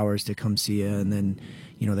 2 hours to come see you, and then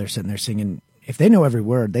they're sitting there singing. If they know every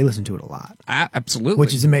word, they listen to it a lot. Absolutely.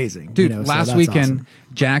 Which is amazing. Dude, so last that's weekend, awesome.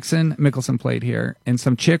 Jackson Mickelson played here, and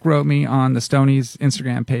some chick wrote me on the Stonies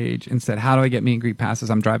Instagram page and said, "How do I get meet and greet passes?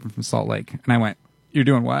 I'm driving from Salt Lake." And I went, "You're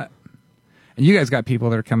doing what?" And you guys got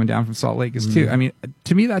people that are coming down from Salt Lake too. I mean,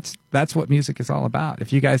 to me, that's what music is all about.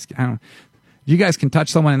 If you guys, you guys can touch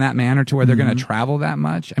someone in that manner to where they're going to travel that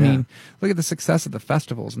much. I mean, look at the success of the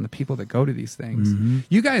festivals and the people that go to these things.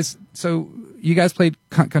 You guys played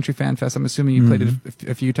Country Fan Fest. I'm assuming you played it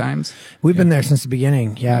a few times. We've been there since the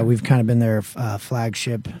beginning. Yeah, we've kind of been their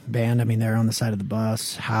flagship band. I mean, they're on the side of the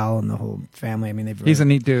bus. Hal and the whole family. I mean, He's a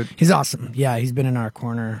neat dude. He's awesome. Yeah, he's been in our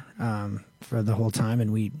corner for the whole time,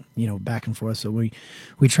 and we, back and forth. So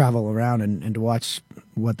we travel around and to watch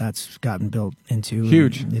what that's gotten built into.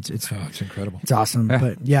 Huge. It's incredible. It's awesome. Yeah.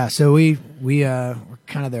 But yeah, so we're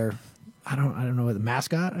kind of their. I don't know what the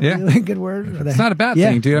mascot. Yeah. Good word. It's not a bad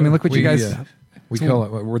thing, dude. I mean, look what you guys. We call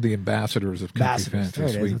it. We're the ambassadors of Country Fan Fest. There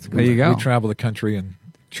it is. That's a good There you go. We travel the country and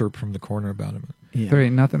chirp from the corner about it. Yeah. There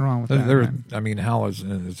ain't nothing wrong with that. Man. I mean, Hal is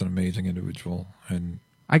an amazing individual, and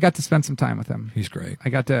I got to spend some time with him. he's great.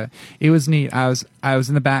 It was neat. I was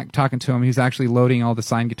in the back talking to him. He was actually loading all the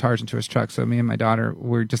signed guitars into his truck. So me and my daughter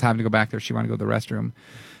were just having to go back there. She wanted to go to the restroom.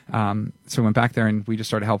 So we went back there and we just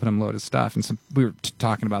started helping him load his stuff. And we were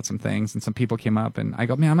talking about some things, and some people came up, and I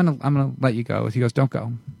go, "Man, I'm gonna let you go." He goes, "Don't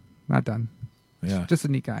go. Not done." Yeah, Just a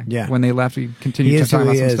neat guy. Yeah. When they left, we He continued is talking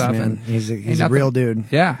who about he some is, stuff. man. And He's ain't a real dude.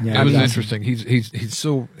 Yeah. Yeah. it was he's interesting.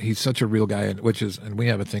 He's such a real guy, and we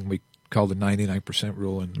have a thing we call the 99%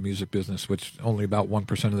 rule in the music business, which only about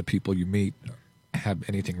 1% of the people you meet have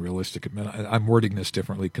anything realistic. I mean, I'm wording this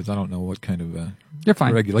differently because I don't know what kind of You're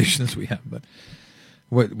fine. regulations we have, but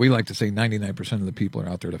what we like to say, 99% of the people are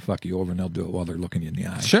out there to fuck you over, and they'll do it while they're looking you in the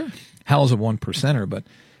eye. Sure. Hal's a 1%er, but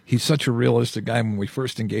he's such a realistic guy. When we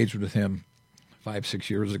first engaged with him 5-6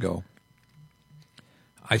 years ago,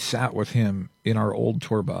 I sat with him in our old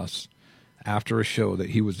tour bus after a show that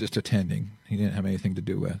he was just attending. He didn't have anything to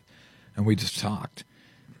do with, and we just talked.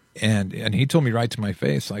 And he told me right to my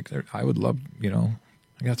face, like, I would love,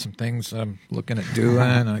 I got some things I'm looking at doing,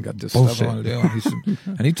 and I got this stuff I want to do.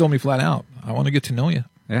 And he told me flat out, I want to get to know you.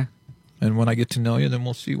 Yeah. And when I get to know you, then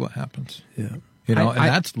we'll see what happens. Yeah. And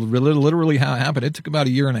that's literally how it happened. It took about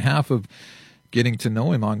 1.5 years of getting to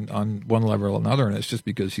know him on one level or another, and it's just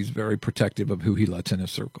because he's very protective of who he lets in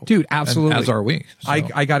his circle. Dude, absolutely. And as are we. So.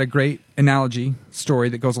 I got a great analogy story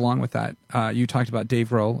that goes along with that. You talked about Dave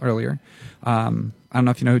Grohl earlier. I don't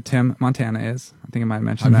know if you know who Tim Montana is. I think I might have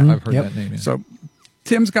mentioned that. I've heard Yep. that name. Yeah. So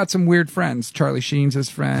Tim's got some weird friends. Charlie Sheen's his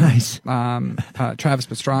friend. Nice. Travis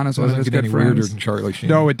Pastrana's one of Doesn't his get good any weirder friends. than Charlie Sheen.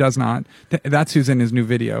 No, it does not. That's who's in his new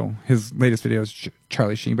video. His latest video is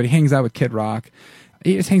Charlie Sheen, but he hangs out with Kid Rock.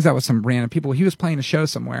 He just hangs out with some random people. He was playing a show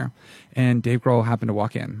somewhere, and Dave Grohl happened to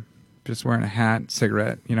walk in, just wearing a hat,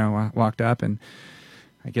 cigarette, walked up, and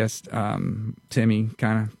I guess Timmy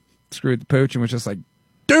kind of screwed the pooch and was just like,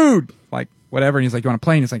 "Dude," like, whatever. And he's like, "You want to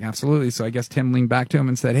play?" And he's like, "Absolutely." So I guess Tim leaned back to him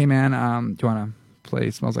and said, "Hey, man, do you want to play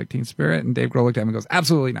Smells Like Teen Spirit?" And Dave Grohl looked at him and goes,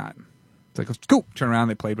 "Absolutely not." It's like, cool. Turn around.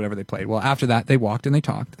 They played whatever they played. Well, after that, they walked and they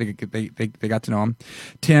talked. They got to know him.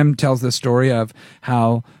 Tim tells this story of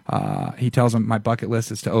how he tells him, "My bucket list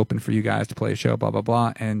is to open for you guys to play a show, blah, blah,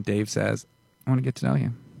 blah." And Dave says, "I want to get to know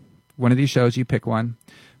you. One of these shows, you pick one.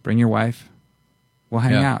 Bring your wife. We'll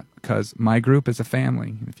hang out because my group is a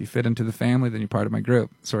family. If you fit into the family, then you're part of my group,"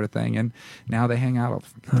 sort of thing. And now they hang out all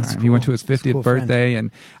the time. Cool. He went to his 50th Cool friend. birthday. And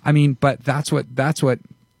I mean, but that's what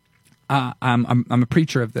I'm a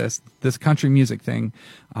preacher of this country music thing.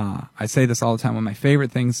 I say this all the time. One of my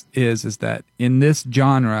favorite things is that in this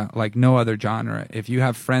genre, like no other genre, if you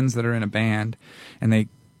have friends that are in a band and they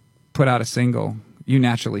put out a single, you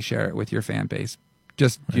naturally share it with your fan base.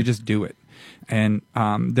 You just do it. And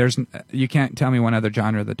you can't tell me one other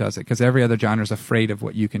genre that does it, because every other genre is afraid of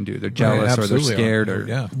what you can do. They're jealous or they're absolutely. scared or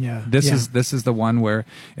Yeah. This Yeah. is the one where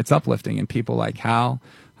it's uplifting, and people like Hal.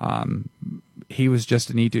 He was just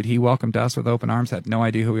a neat dude. He welcomed us with open arms. Had no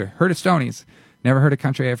idea who we were. Heard of Stonies, never heard of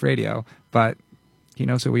Country AF Radio, but he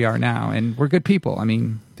knows who we are now, and we're good people. I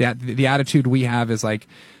mean, the attitude we have is like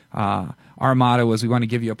our motto is we want to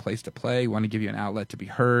give you a place to play, we want to give you an outlet to be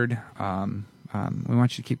heard. we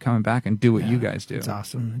want you to keep coming back and do what you guys do. It's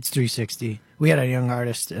awesome. It's 360. We had a young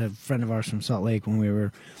artist, a friend of ours from Salt Lake, when we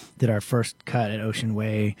did our first cut at Ocean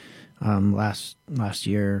Way last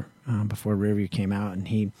year before Riverview came out,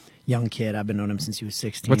 and young kid. I've been knowing him since he was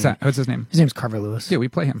 16. What's that? What's his name? His name's Carver Lewis. Yeah, we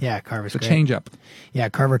play him. Yeah, Carver's the great. Change Up. Yeah,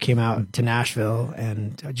 Carver came out to Nashville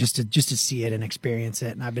and just to see it and experience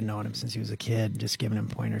it. And I've been knowing him since he was a kid, just giving him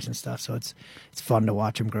pointers and stuff. So it's fun to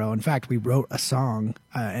watch him grow. In fact, we wrote a song,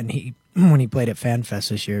 and when he played at FanFest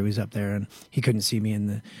this year, he was up there, and he couldn't see me in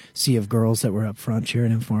the sea of girls that were up front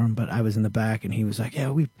cheering him for him, but I was in the back, and he was like,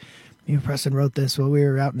 "Yeah, me and Preston wrote this while we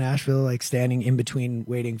were out in Nashville, like standing in between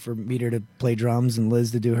waiting for Meter to play drums and Liz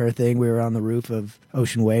to do her thing. We were on the roof of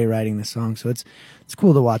Ocean Way writing the song." So it's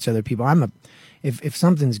cool to watch other people. If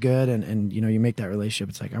something's good and you make that relationship,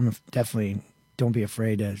 it's like definitely don't be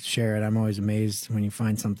afraid to share it. I'm always amazed when you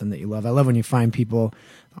find something that you love. I love when you find people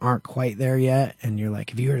that aren't quite there yet, and you're like,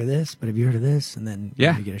 "Have you heard of this? But have you heard of this?" And then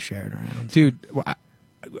you get to share it around. Dude,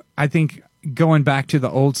 I think going back to the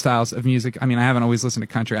old styles of music, I mean, I haven't always listened to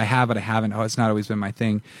country. I have, but I haven't. Oh, it's not always been my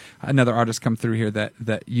thing. Another artist come through here that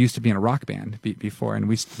used to be in a rock band before,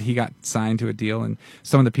 and he got signed to a deal, and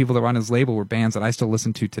some of the people that were on his label were bands that I still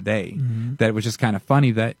listen to today. Mm-hmm. That it was just kind of funny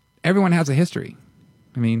that everyone has a history.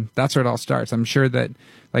 I mean, that's where it all starts. I'm sure that,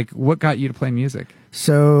 like, what got you to play music?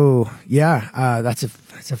 So, yeah, that's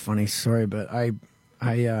a funny story, but I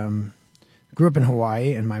grew up in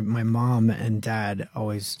Hawaii, and my mom and dad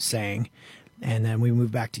always sang. And then we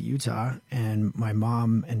moved back to Utah, and my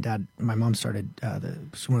mom started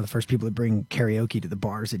one of the first people to bring karaoke to the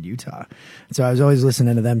bars in Utah. And so I was always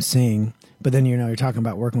listening to them sing. But then, you're talking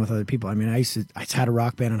about working with other people. I mean, I had a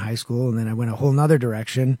rock band in high school, and then I went a whole nother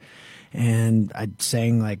direction, and I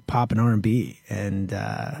sang like pop and R&B, and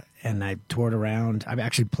I toured around. I've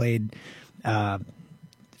actually played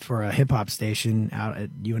for a hip hop station out at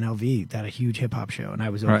UNLV, that a huge hip hop show, and I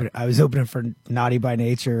was opening for Naughty by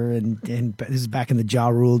Nature, and this is back in the Ja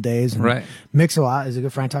Rule days. And Mix-a-Lot is a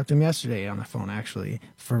good friend. I talked to him yesterday on the phone actually,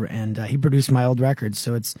 and he produced my old records.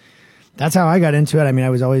 So that's how I got into it. I mean, I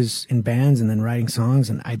was always in bands and then writing songs,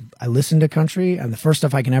 and I listened to country, and the first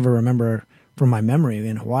stuff I can ever remember from my memory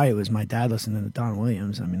in Hawaii was my dad listening to Don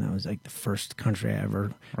Williams. I mean, that was like the first country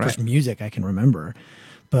first music I can remember,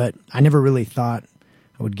 but I never really thought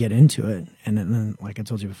I would get into it. And then, like I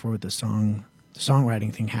told you before, with the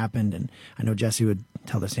songwriting thing happened, and I know Jesse would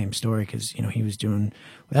tell the same story because he was doing.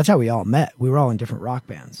 That's how we all met. We were all in different rock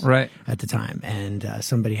bands, at the time, and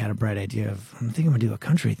somebody had a bright idea of, "I'm thinking I'm gonna do a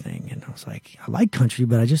country thing," and I was like, "I like country,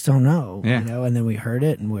 but I just don't know," And then we heard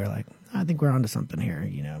it, and we were like, "I think we're onto something here,"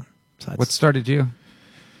 So what started you?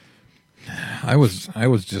 I was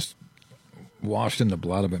just washed in the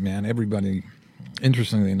blood of it, man. Everybody,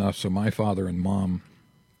 interestingly enough, so my father and mom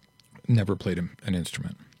never played an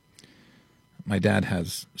instrument. My dad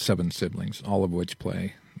has 7 siblings, all of which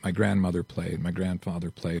play. My grandmother played. My grandfather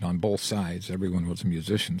played. On both sides, everyone was a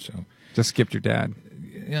musician. So just skipped your dad.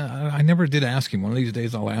 Yeah, I never did ask him. One of these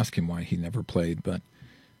days, I'll ask him why he never played. But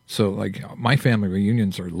so, like, my family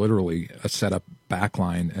reunions are literally a set-up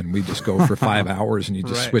backline, and we just go for 5 hours, and you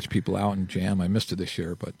just switch people out and jam. I missed it this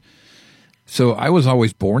year, but so I was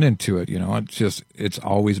always born into it. It's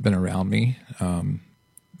always been around me.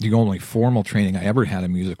 The only formal training I ever had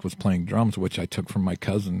in music was playing drums, which I took from my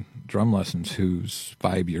cousin, drum lessons, who's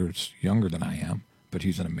 5 years younger than I am, but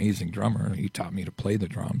he's an amazing drummer. He taught me to play the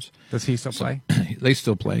drums. Does he still play? They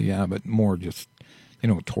still play, yeah, but more just,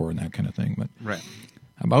 tour and that kind of thing. But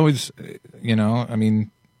I'm always, I mean,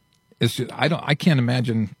 it's just, I can't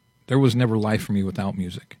imagine, there was never life for me without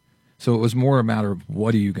music. So it was more a matter of,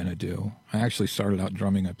 what are you going to do? I actually started out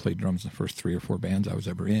drumming. I played drums in the first 3 or 4 bands I was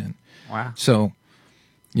ever in. Wow. So,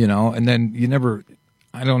 and then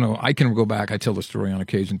I don't know, I can go back, I tell the story on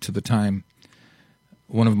occasion, to the time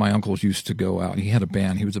one of my uncles used to go out. He had a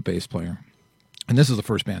band, he was a bass player. And this is the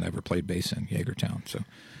first band I ever played bass in, Jaegertown.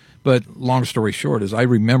 But long story short is, I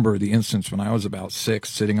remember the instance when I was about 6,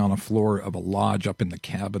 sitting on a floor of a lodge up in the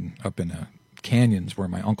cabin, up in the canyons where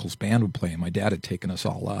my uncle's band would play, and my dad had taken us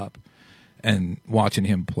all up, and watching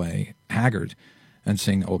him play Haggard and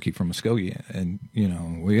sing Okie from Muskogee, and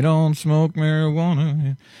we don't smoke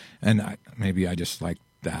marijuana, and maybe I just like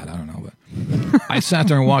that, I don't know, but I sat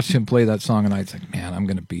there and watched him play that song, and I was like, man, I'm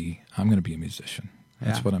gonna be a musician.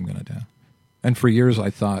 That's what I'm gonna do. And for years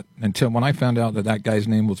I thought, until when I found out that guy's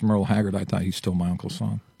name was Merle Haggard, I thought he stole my uncle's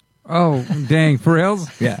song. Oh, dang, for reals?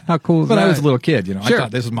 Yeah. How cool is that? But I was a little kid, Sure. I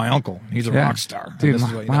thought, this is my uncle. He's a rock star. Dude,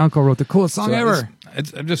 my uncle wrote the coolest song ever.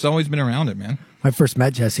 I've just always been around it, man. When I first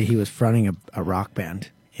met Jesse, he was fronting a rock band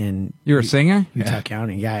in You were a singer? Utah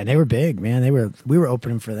County. Yeah, and they were big, man. We were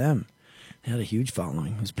opening for them. They had a huge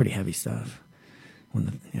following. It was pretty heavy stuff.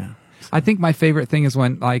 Yeah. I think my favorite thing is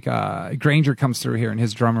when like Granger comes through here and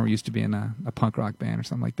his drummer used to be in a punk rock band or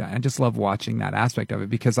something like that. I just love watching that aspect of it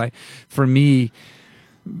because for me,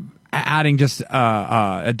 adding just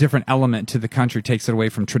a different element to the country takes it away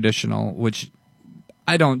from traditional, which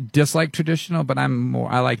I don't dislike traditional, but I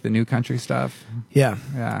like the new country stuff. Yeah.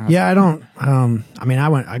 I don't. I mean,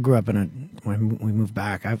 I grew up when we moved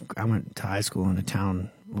back. I went to high school in a town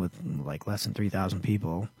with like less than 3,000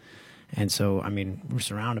 people, and so I mean, we're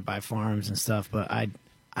surrounded by farms and stuff. But I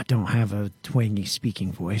don't have a twangy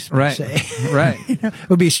speaking voice, per Right. se. Right. It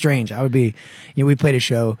would be strange. I would be. We played a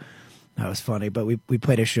show. That was funny, but we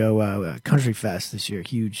played a show, Country Fest this year,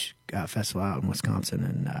 huge festival out in Wisconsin,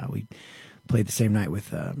 and we played the same night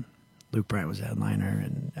with Luke Bryant was a headliner,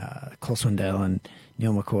 and Cole Swindell and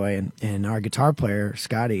Neil McCoy, and our guitar player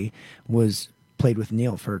Scotty played with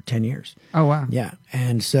Neil for 10 years. Oh wow. Yeah,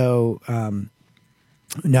 and so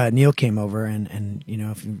Neil came over, and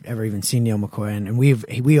if you've ever even seen Neil McCoy, and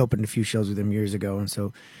we opened a few shows with him years ago, and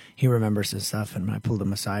so he remembers his stuff, and I pulled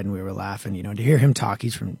him aside and we were laughing, to hear him talk.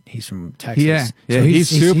 He's from Texas. Yeah. So He's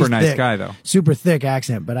super nice thick, guy though. super thick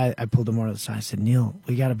accent, but I pulled him over to the side. I said, Neil,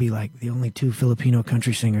 we got to be like the only 2 Filipino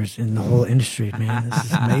country singers in the whole industry, man. This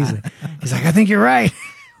is amazing. He's like, I think you're right.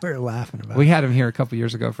 We were laughing about We it. had him here a couple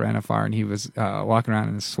years ago for NFR, and he was walking around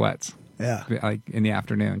in his sweats. Yeah. Like in the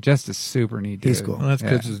afternoon. Just a super neat dude. He's cool. Well, that's Yeah.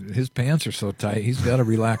 because his pants are so tight. He's got to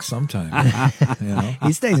relax sometime.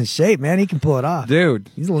 He stays in shape, man. He can pull it off.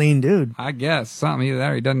 Dude, He's a lean dude. I guess something either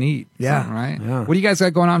that or he doesn't eat. Yeah. Something, right? Yeah. What do you guys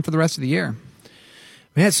got going on for the rest of the year?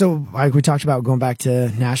 Man, so like we talked about going back to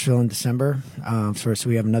Nashville in December. So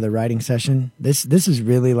we have another writing session. This is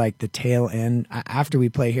really like the tail end. After we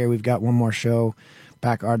play here, we've got one more show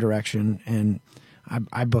back our direction, and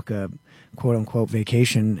I book a quote unquote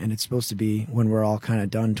vacation, and it's supposed to be when we're all kind of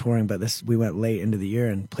done touring. But we went late into the year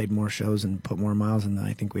and played more shows and put more miles in than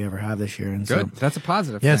I think we ever have this year. And Good. so That's a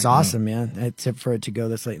positive. yeah, it's thing. awesome, man. Except for it to go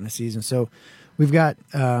this late in the season. So we've got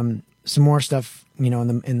some more stuff,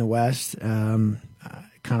 in the West,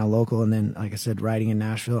 kind of local, and then like I said, writing in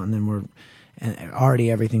Nashville, and then and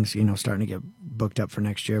already everything's starting to get booked up for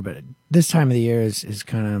next year. But this time of the year is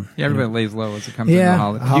kind of Yeah, everybody lays low as it comes Yeah,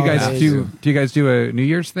 in the holidays. Do you guys holidays. do you guys do a New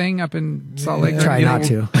Year's thing up in Salt Lake? Try not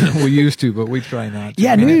to. We used to, but we try not to.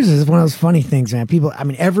 Yeah, New Year's is one of those funny things, man.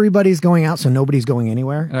 Everybody's going out, so nobody's going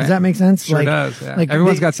anywhere. Right. Does that make sense? Sure does. Yeah.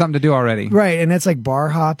 Everyone's got something to do already. Right, and it's like bar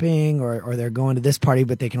hopping, or they're going to this party,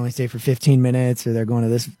 but they can only stay for 15 minutes, or they're going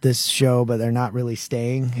to this show, but they're not really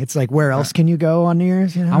staying. It's like, where else can you go on New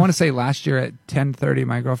Year's? I want to say last year at 10:30,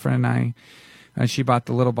 my girlfriend and I, she bought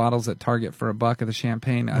the little bottles at Target for $1 of the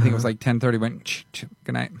champagne. I think it was like 10:30. Went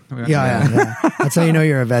good night. We went to bed. Yeah. That's how you know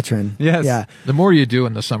you're a veteran. Yes. Yeah. The more you do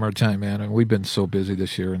in the summertime, man, and we've been so busy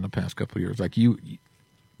this year in the past couple of years. Like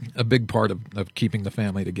a big part of keeping the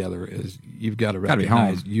family together is you've got to Gotta be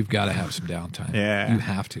recognize home. you've got to have some downtime. Yeah. you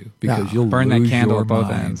have to, because Yeah. you'll Burn that lose candle your at both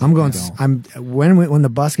mind. ends. I'm going. You know? When the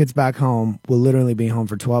bus gets back home, we'll literally be home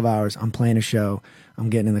for 12 hours. I'm playing a show. I'm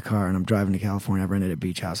getting in the car and I'm driving to California. I've rented a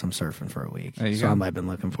beach house. I'm surfing for a week. There you So go. I've been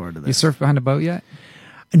looking forward to You this. surf behind a boat yet?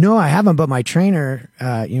 No, I haven't. But my trainer,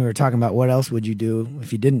 you were talking about what else would you do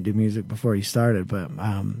if you didn't do music before you started. But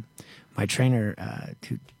my trainer,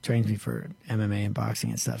 who trains me for MMA and boxing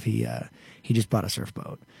and stuff, he just bought a surf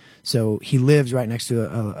boat. So he lives right next to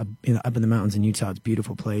up in the mountains in Utah. It's a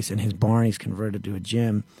beautiful place, and his barn he's converted to a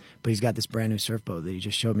gym. But he's got this brand new surf boat that he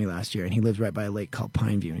just showed me last year, and he lives right by a lake called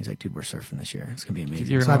Pineview. And he's like, "Dude, we're surfing this year. It's gonna be amazing."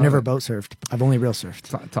 You're So gonna I've never love it. boat surfed. I've only real surfed.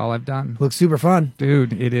 That's all I've done. Looks super fun.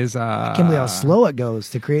 Dude, it is. I can't believe how slow it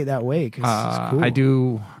goes to create that wake. It's cool. I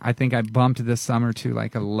do. I think I bumped this summer to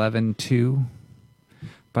like 11.2,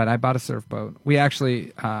 but I bought a surf boat. We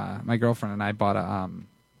actually, my girlfriend and I bought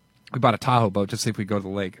a Tahoe boat just to see if we go to the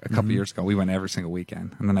lake a couple years ago. We went every single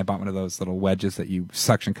weekend, and then I bought one of those little wedges that you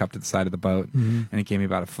suction cup to the side of the boat, and it gave me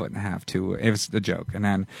about 1.5 feet too. It was a joke. And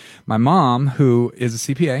then my mom, who is a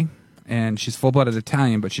CPA. And she's full-blooded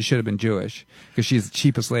Italian, but she should have been Jewish because she's the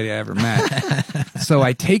cheapest lady I ever met. So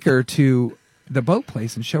I take her to the boat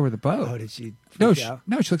place and show her the boat. Oh, did she? No, freak she out?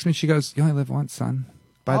 looks at me. She goes, "You only live once, son.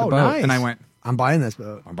 Buy the Oh, boat." nice. And I went, I'm buying this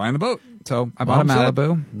boat. "I'm buying the boat." So I bought a Mom said-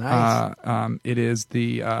 Malibu. Nice. It is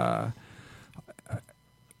the.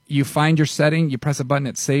 You find your setting, you press a button,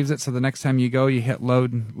 it saves it. So the next time you go, you hit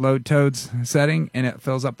load Toad's setting, and it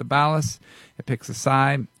fills up the ballast. It picks the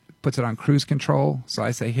side, puts it on cruise control. So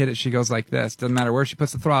I say hit it. She goes like this. Doesn't matter where she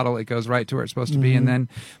puts the throttle, it goes right to where it's supposed to be. And then,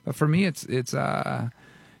 but for me, it's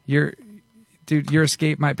your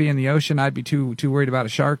escape might be in the ocean. I'd be too worried about a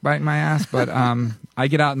shark biting my ass. But I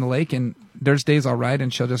get out in the lake, and there's days I'll ride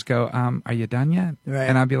and she'll just go, are you done yet? Right.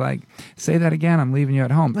 And I'll be like, say that again. I'm leaving you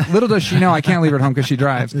at home. Little does she know I can't leave her at home because she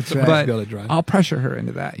drives. That's right. But Gotta drive. I'll pressure her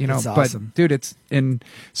into that, you know. That's awesome. But dude, it's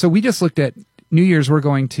so we just looked at New Year's. We're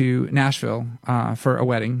going to Nashville for a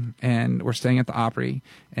wedding, and we're staying at the Opry,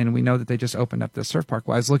 and we know that they just opened up the surf park.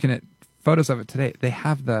 Well, I was looking at photos of it today. They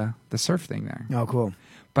have the surf thing there. Oh, cool.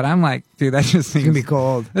 But I'm like, dude, that just seems It's gonna be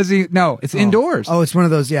cold. No, it's indoors. Oh, it's one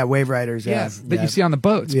of those wave riders. Yeah, Yes, that you see on the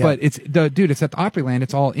boats. Yeah. But it's it's at the Opryland.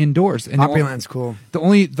 It's all indoors. And Opryland's cool. The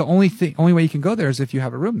only way you can go there is if you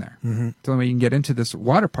have a room there. Mm-hmm. It's the only way you can get into this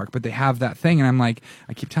water park. But they have that thing, and I'm like,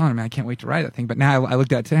 I keep telling him, man, I can't wait to ride that thing. But now I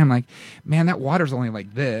looked at it today. I'm like, man, that water's only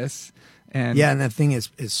like this. And Yeah, and that thing is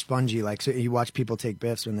spongy. Like, so you watch people take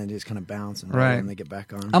biffs when they just kind of bounce and roll Right. and they get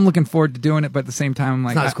back on. I'm looking forward to doing it, but at the same time, I'm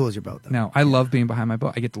like, It's not as cool as your boat, though. No, I love being behind my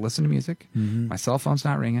boat. I get to listen to music. My cell phone's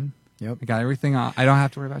not ringing. Yep. I got everything on. I don't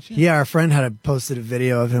have to worry about you. Yeah, our friend posted a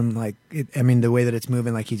video of him, like, the way that it's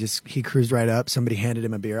moving, like he cruised right up. Somebody handed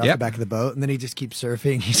him a beer off Yep. the back of the boat, and then he just keeps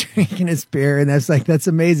surfing. He's drinking his beer, and that's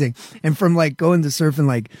amazing. And from like going to surfing,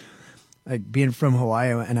 like being from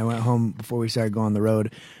Hawaii, and I went home before we started going on the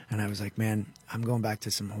road, and I was like, man, I'm going back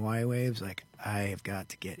to some Hawaii waves. Like, I have got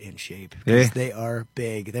to get in shape because Yeah. they are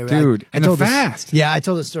big. They were, Dude, and told they're this- fast. Yeah, I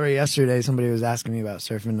told a story yesterday. Somebody was asking me about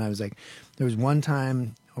surfing, and I was like, there was one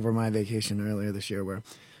time over my vacation earlier this year where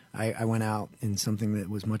I went out in something that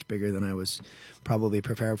was much bigger than I was probably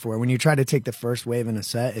prepared for. When you try to take the first wave in a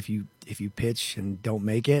set, if you pitch and don't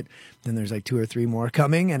make it, then there's like 2 or 3 more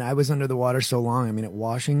coming. And I was under the water so long. I mean, it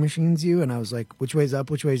washing machines you, and I was like, which way's up,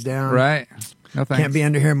 which way's down? Right. No thanks. Can't be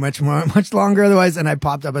under here much longer otherwise. And I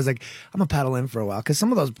popped up. I was like, I'm gonna paddle in for a while because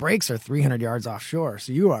some of those breaks are 300 yards offshore,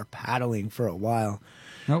 so you are paddling for a while.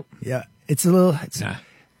 Nope. Yeah, it's a little. Nah.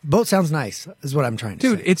 Boat sounds nice, is what I'm trying to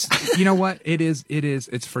Dude, say. it's you know what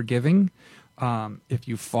it's forgiving. If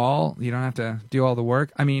you fall, you don't have to do all the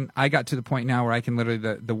work. I mean, I got to the point now where I can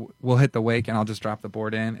literally we'll hit the wake and I'll just drop the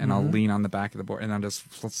board in and I'll lean on the back of the board and I'll just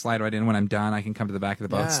slide right in. When I'm done, I can come to the back of the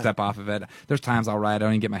boat, Yeah. step off of it. There's times I'll ride, I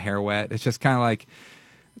don't even get my hair wet. It's just kind of like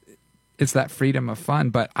it's that freedom of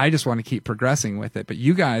fun, but I just want to keep progressing with it. But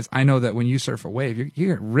you guys, I know that when you surf a wave,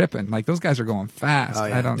 you're ripping. Like those guys are going fast. Oh,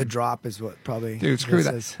 yeah. I don't. The drop is what probably. Dude, screw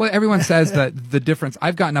that. is. Well, everyone says that the difference.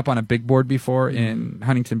 I've gotten up on a big board before in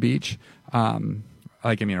Huntington Beach, a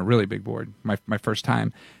really big board. My first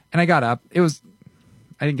time, and I got up.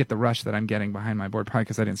 I didn't get the rush that I'm getting behind my board, probably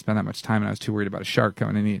because I didn't spend that much time and I was too worried about a shark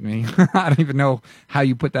coming and eating me. I don't even know how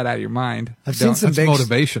you put that out of your mind. I've seen some That's big.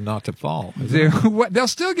 motivation not to fall. Dude, what, they'll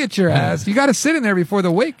still get your ass. You got to sit in there before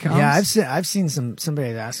the wake comes. Yeah, I've seen somebody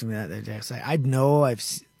asking me that the other day. It's like, I know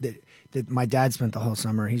that my dad spent the whole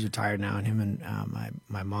summer. He's retired now, and him and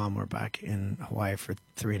my mom were back in Hawaii for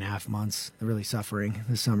 3.5 months. They're really suffering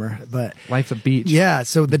this summer, but Life's a beach. yeah.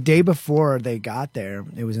 So the day before they got there,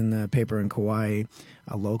 it was in the paper in Kauai.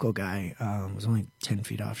 A local guy was only 10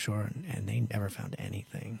 feet offshore, and they never found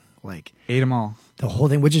anything. Like Ate them all. the whole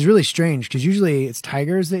thing, which is really strange because usually it's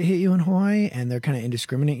tigers that hit you in Hawaii, and they're kind of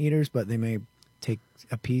indiscriminate eaters, but they may take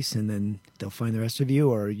a piece and then they'll find the rest of you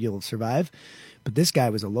or you'll survive. But this guy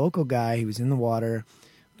was a local guy. He was in the water,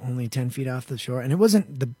 only 10 feet off the shore. And it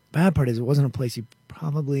wasn't, the bad part is it wasn't a place he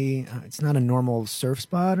probably, it's not a normal surf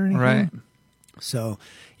spot or anything. Right. So,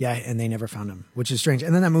 yeah, and they never found him, which is strange.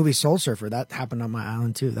 And then that movie Soul Surfer, that happened on my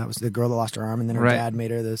island too. That was the girl that lost her arm, and then her Right. dad made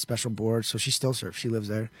her the special board. So she still surfs. She lives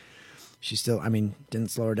there. She still, I mean,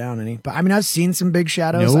 didn't slow her down any. But I mean, I've seen some big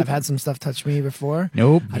shadows. Nope. I've had some stuff touch me before.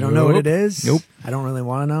 Nope. I don't know what it is. Nope. I don't really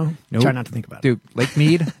want to know. Nope. Try not to think about it. Dude, Lake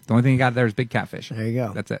Mead, the only thing you got there is big catfish. There you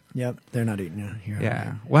go. That's it. Yep. They're not eating you here.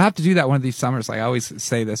 Yeah. We'll have to do that one of these summers. Like I always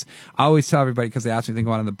say this. I always tell everybody because they ask me to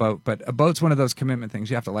go out on the boat. But a boat's one of those commitment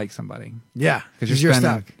things. You have to like somebody. Yeah. Because You're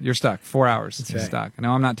stuck. You're stuck. 4 hours. That's You're right. stuck.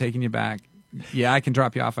 No, I'm not taking you back. Yeah, I can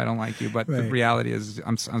drop you off. I don't like you, but the Right. reality is,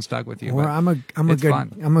 I'm stuck with you. Or but I'm a it's good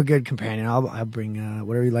fun. I'm a good companion. I'll bring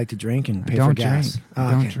whatever you like to drink and pay Don't for gas. drink.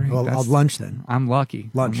 Oh, Don't okay. drink. Well, I'll That's- lunch then. I'm lucky.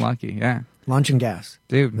 Lunch. I'm lucky. Yeah, Lunch and gas.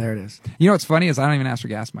 dude. There it is. You know what's funny is I don't even ask for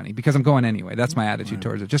gas money because I'm going anyway. That's my attitude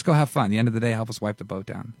towards it. Just go have fun. At the end of the day, help us wipe the boat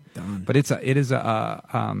down. Done. But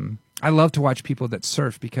I love to watch people that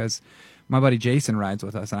surf because my buddy Jason rides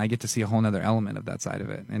with us, and I get to see a whole nother element of that side of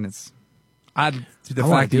it, and it's. The I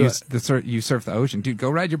wanna fact do that you surf the ocean, dude. Go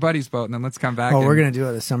ride your buddy's boat, and then let's come back. Oh, and, we're gonna do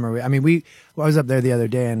it this summer. I was up there the other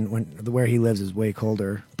day, and where he lives is way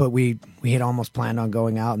colder. But we had almost planned on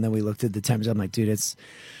going out, and then we looked at the temperature. I'm like, dude, it's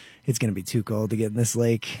it's going to be too cold to get in this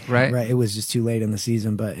lake. Right. It was just too late in the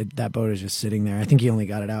season, but that boat is just sitting there. I think he only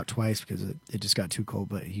got it out twice because it just got too cold,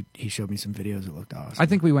 but he showed me some videos. It looked awesome. I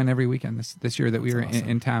think we went every weekend this year that we were awesome.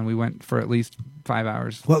 in town. We went for at least 5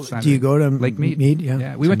 hours. Well, Saturday. do you go to Lake Mead?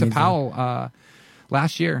 Yeah. We So went to Mead's Powell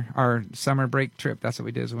last year, our summer break trip. That's what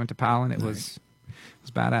we did. Is we went to Powell, and it was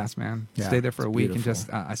badass, man. Yeah, Stayed there for it's a week beautiful. and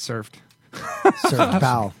just I surfed. Surf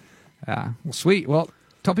Powell. Yeah, well, sweet. Well,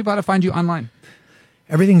 tell people how to find you online.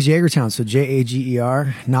 Everything's Jagertown, so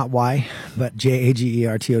Jager, not Y, but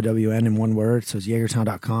Jagertown in one word. So it's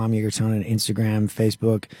Jagertown.com, Jagertown on Instagram,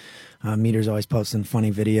 Facebook. Meter's always posting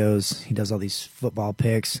funny videos. He does all these football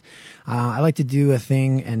pics. I like to do a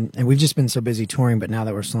thing, and we've just been so busy touring, but now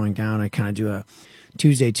that we're slowing down, I kind of do a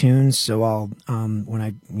Tuesday tunes. So I'll, when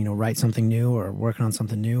I, write something new or working on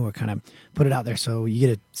something new, or kind of put it out there. So you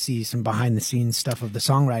get to see some behind the scenes stuff of the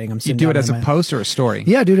songwriting. You do it as a post or a story?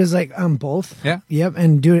 Yeah, dude, it's like both. Yeah. Yep,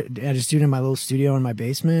 and I just do it in my little studio in my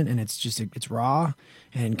basement, and it's just it's raw,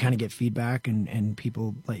 and kind of get feedback, and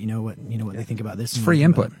people let you know what they think about this. It's free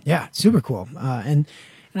input. Yeah, super cool. And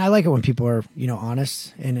I like it when people are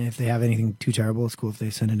honest, and if they have anything too terrible, it's cool if they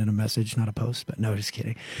send it in a message, not a post. But no, just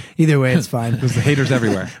kidding. Either way, it's fine. Because the haters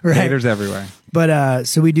everywhere. Right. Haters everywhere. But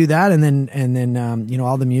so we do that, and then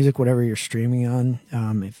all the music, whatever you're streaming on,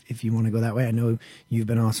 if you want to go that way. I know you've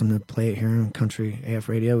been awesome to play it here on Country AF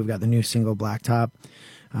Radio. We've got the new single Blacktop,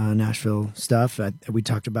 Nashville stuff. We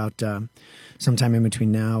talked about sometime in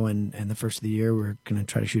between now and the first of the year, we're going to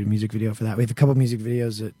try to shoot a music video for that. We have a couple music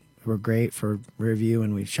videos that were great for Rearview,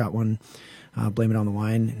 and we shot one, Blame It on the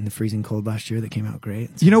Wine, in the freezing cold last year that came out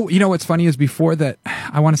great. So, You know what's funny is before that,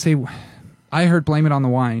 I want to say, I heard Blame It on the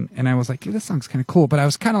Wine, and I was like, dude, this song's kind of cool, but I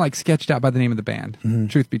was kind of like sketched out by the name of the band,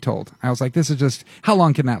 truth be told. I was like, this is just, how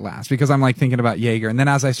long can that last? Because I'm like thinking about Jaeger. And then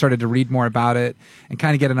as I started to read more about it and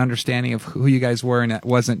kind of get an understanding of who you guys were, and it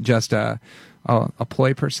wasn't just a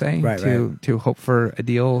ploy per se, to hope for a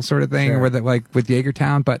deal sort of thing, Sure. where like with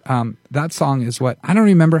Jagertown. But that song is what, I don't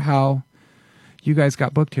remember how you guys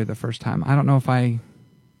got booked here the first time. I don't know if I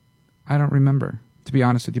don't remember, to be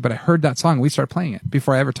honest with you, but I heard that song. We started playing it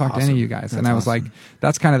before I ever talked to any of you guys. And I was like,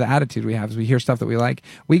 that's kind of the attitude we have, is we hear stuff that we like.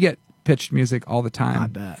 We get pitched music all the time. I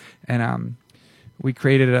bet. And we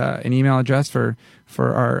created an email address for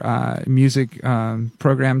our music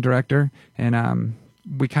program director, and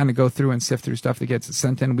we kind of go through and sift through stuff that gets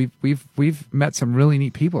sent in. We've met some really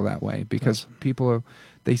neat people that way, because people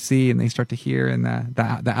they see and they start to hear, and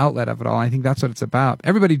the outlet of it all. I think that's what it's about.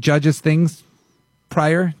 Everybody judges things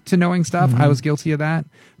prior to knowing stuff. I was guilty of that,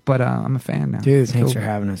 but I'm a fan now. Dude, It's thanks cool. for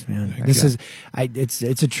having us, man. Yeah.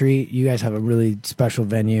 It's a treat. You guys have a really special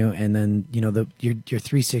venue, and then you're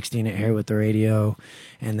 360 it here with the radio,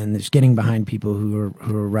 and then there's getting behind people who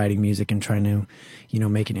are writing music and trying to,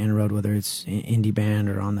 make an inroad, whether it's indie band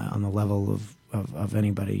or on the level of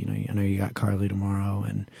anybody. I know you got Carly tomorrow,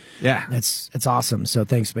 and Yeah. it's awesome. So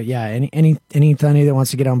thanks. But yeah, anybody that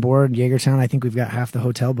wants to get on board Jagertown, I think we've got half the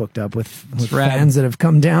hotel booked up with rad. fans that have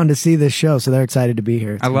come down to see this show, so they're excited to be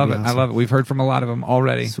here. It's I gonna love be it. awesome. I love it. We've heard from a lot of them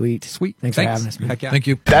already. Sweet. Thanks for having us, man. Heck yeah. Thank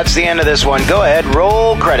you. That's the end of this one. Go ahead,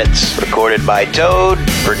 roll credits. Recorded by Toad,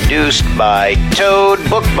 produced by Toad,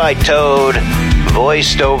 booked by Toad,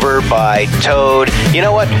 voiced over by Toad. You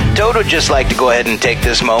know what? Toad would just like to go ahead and take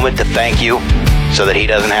this moment to thank you, so that he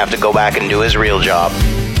doesn't have to go back and do his real job.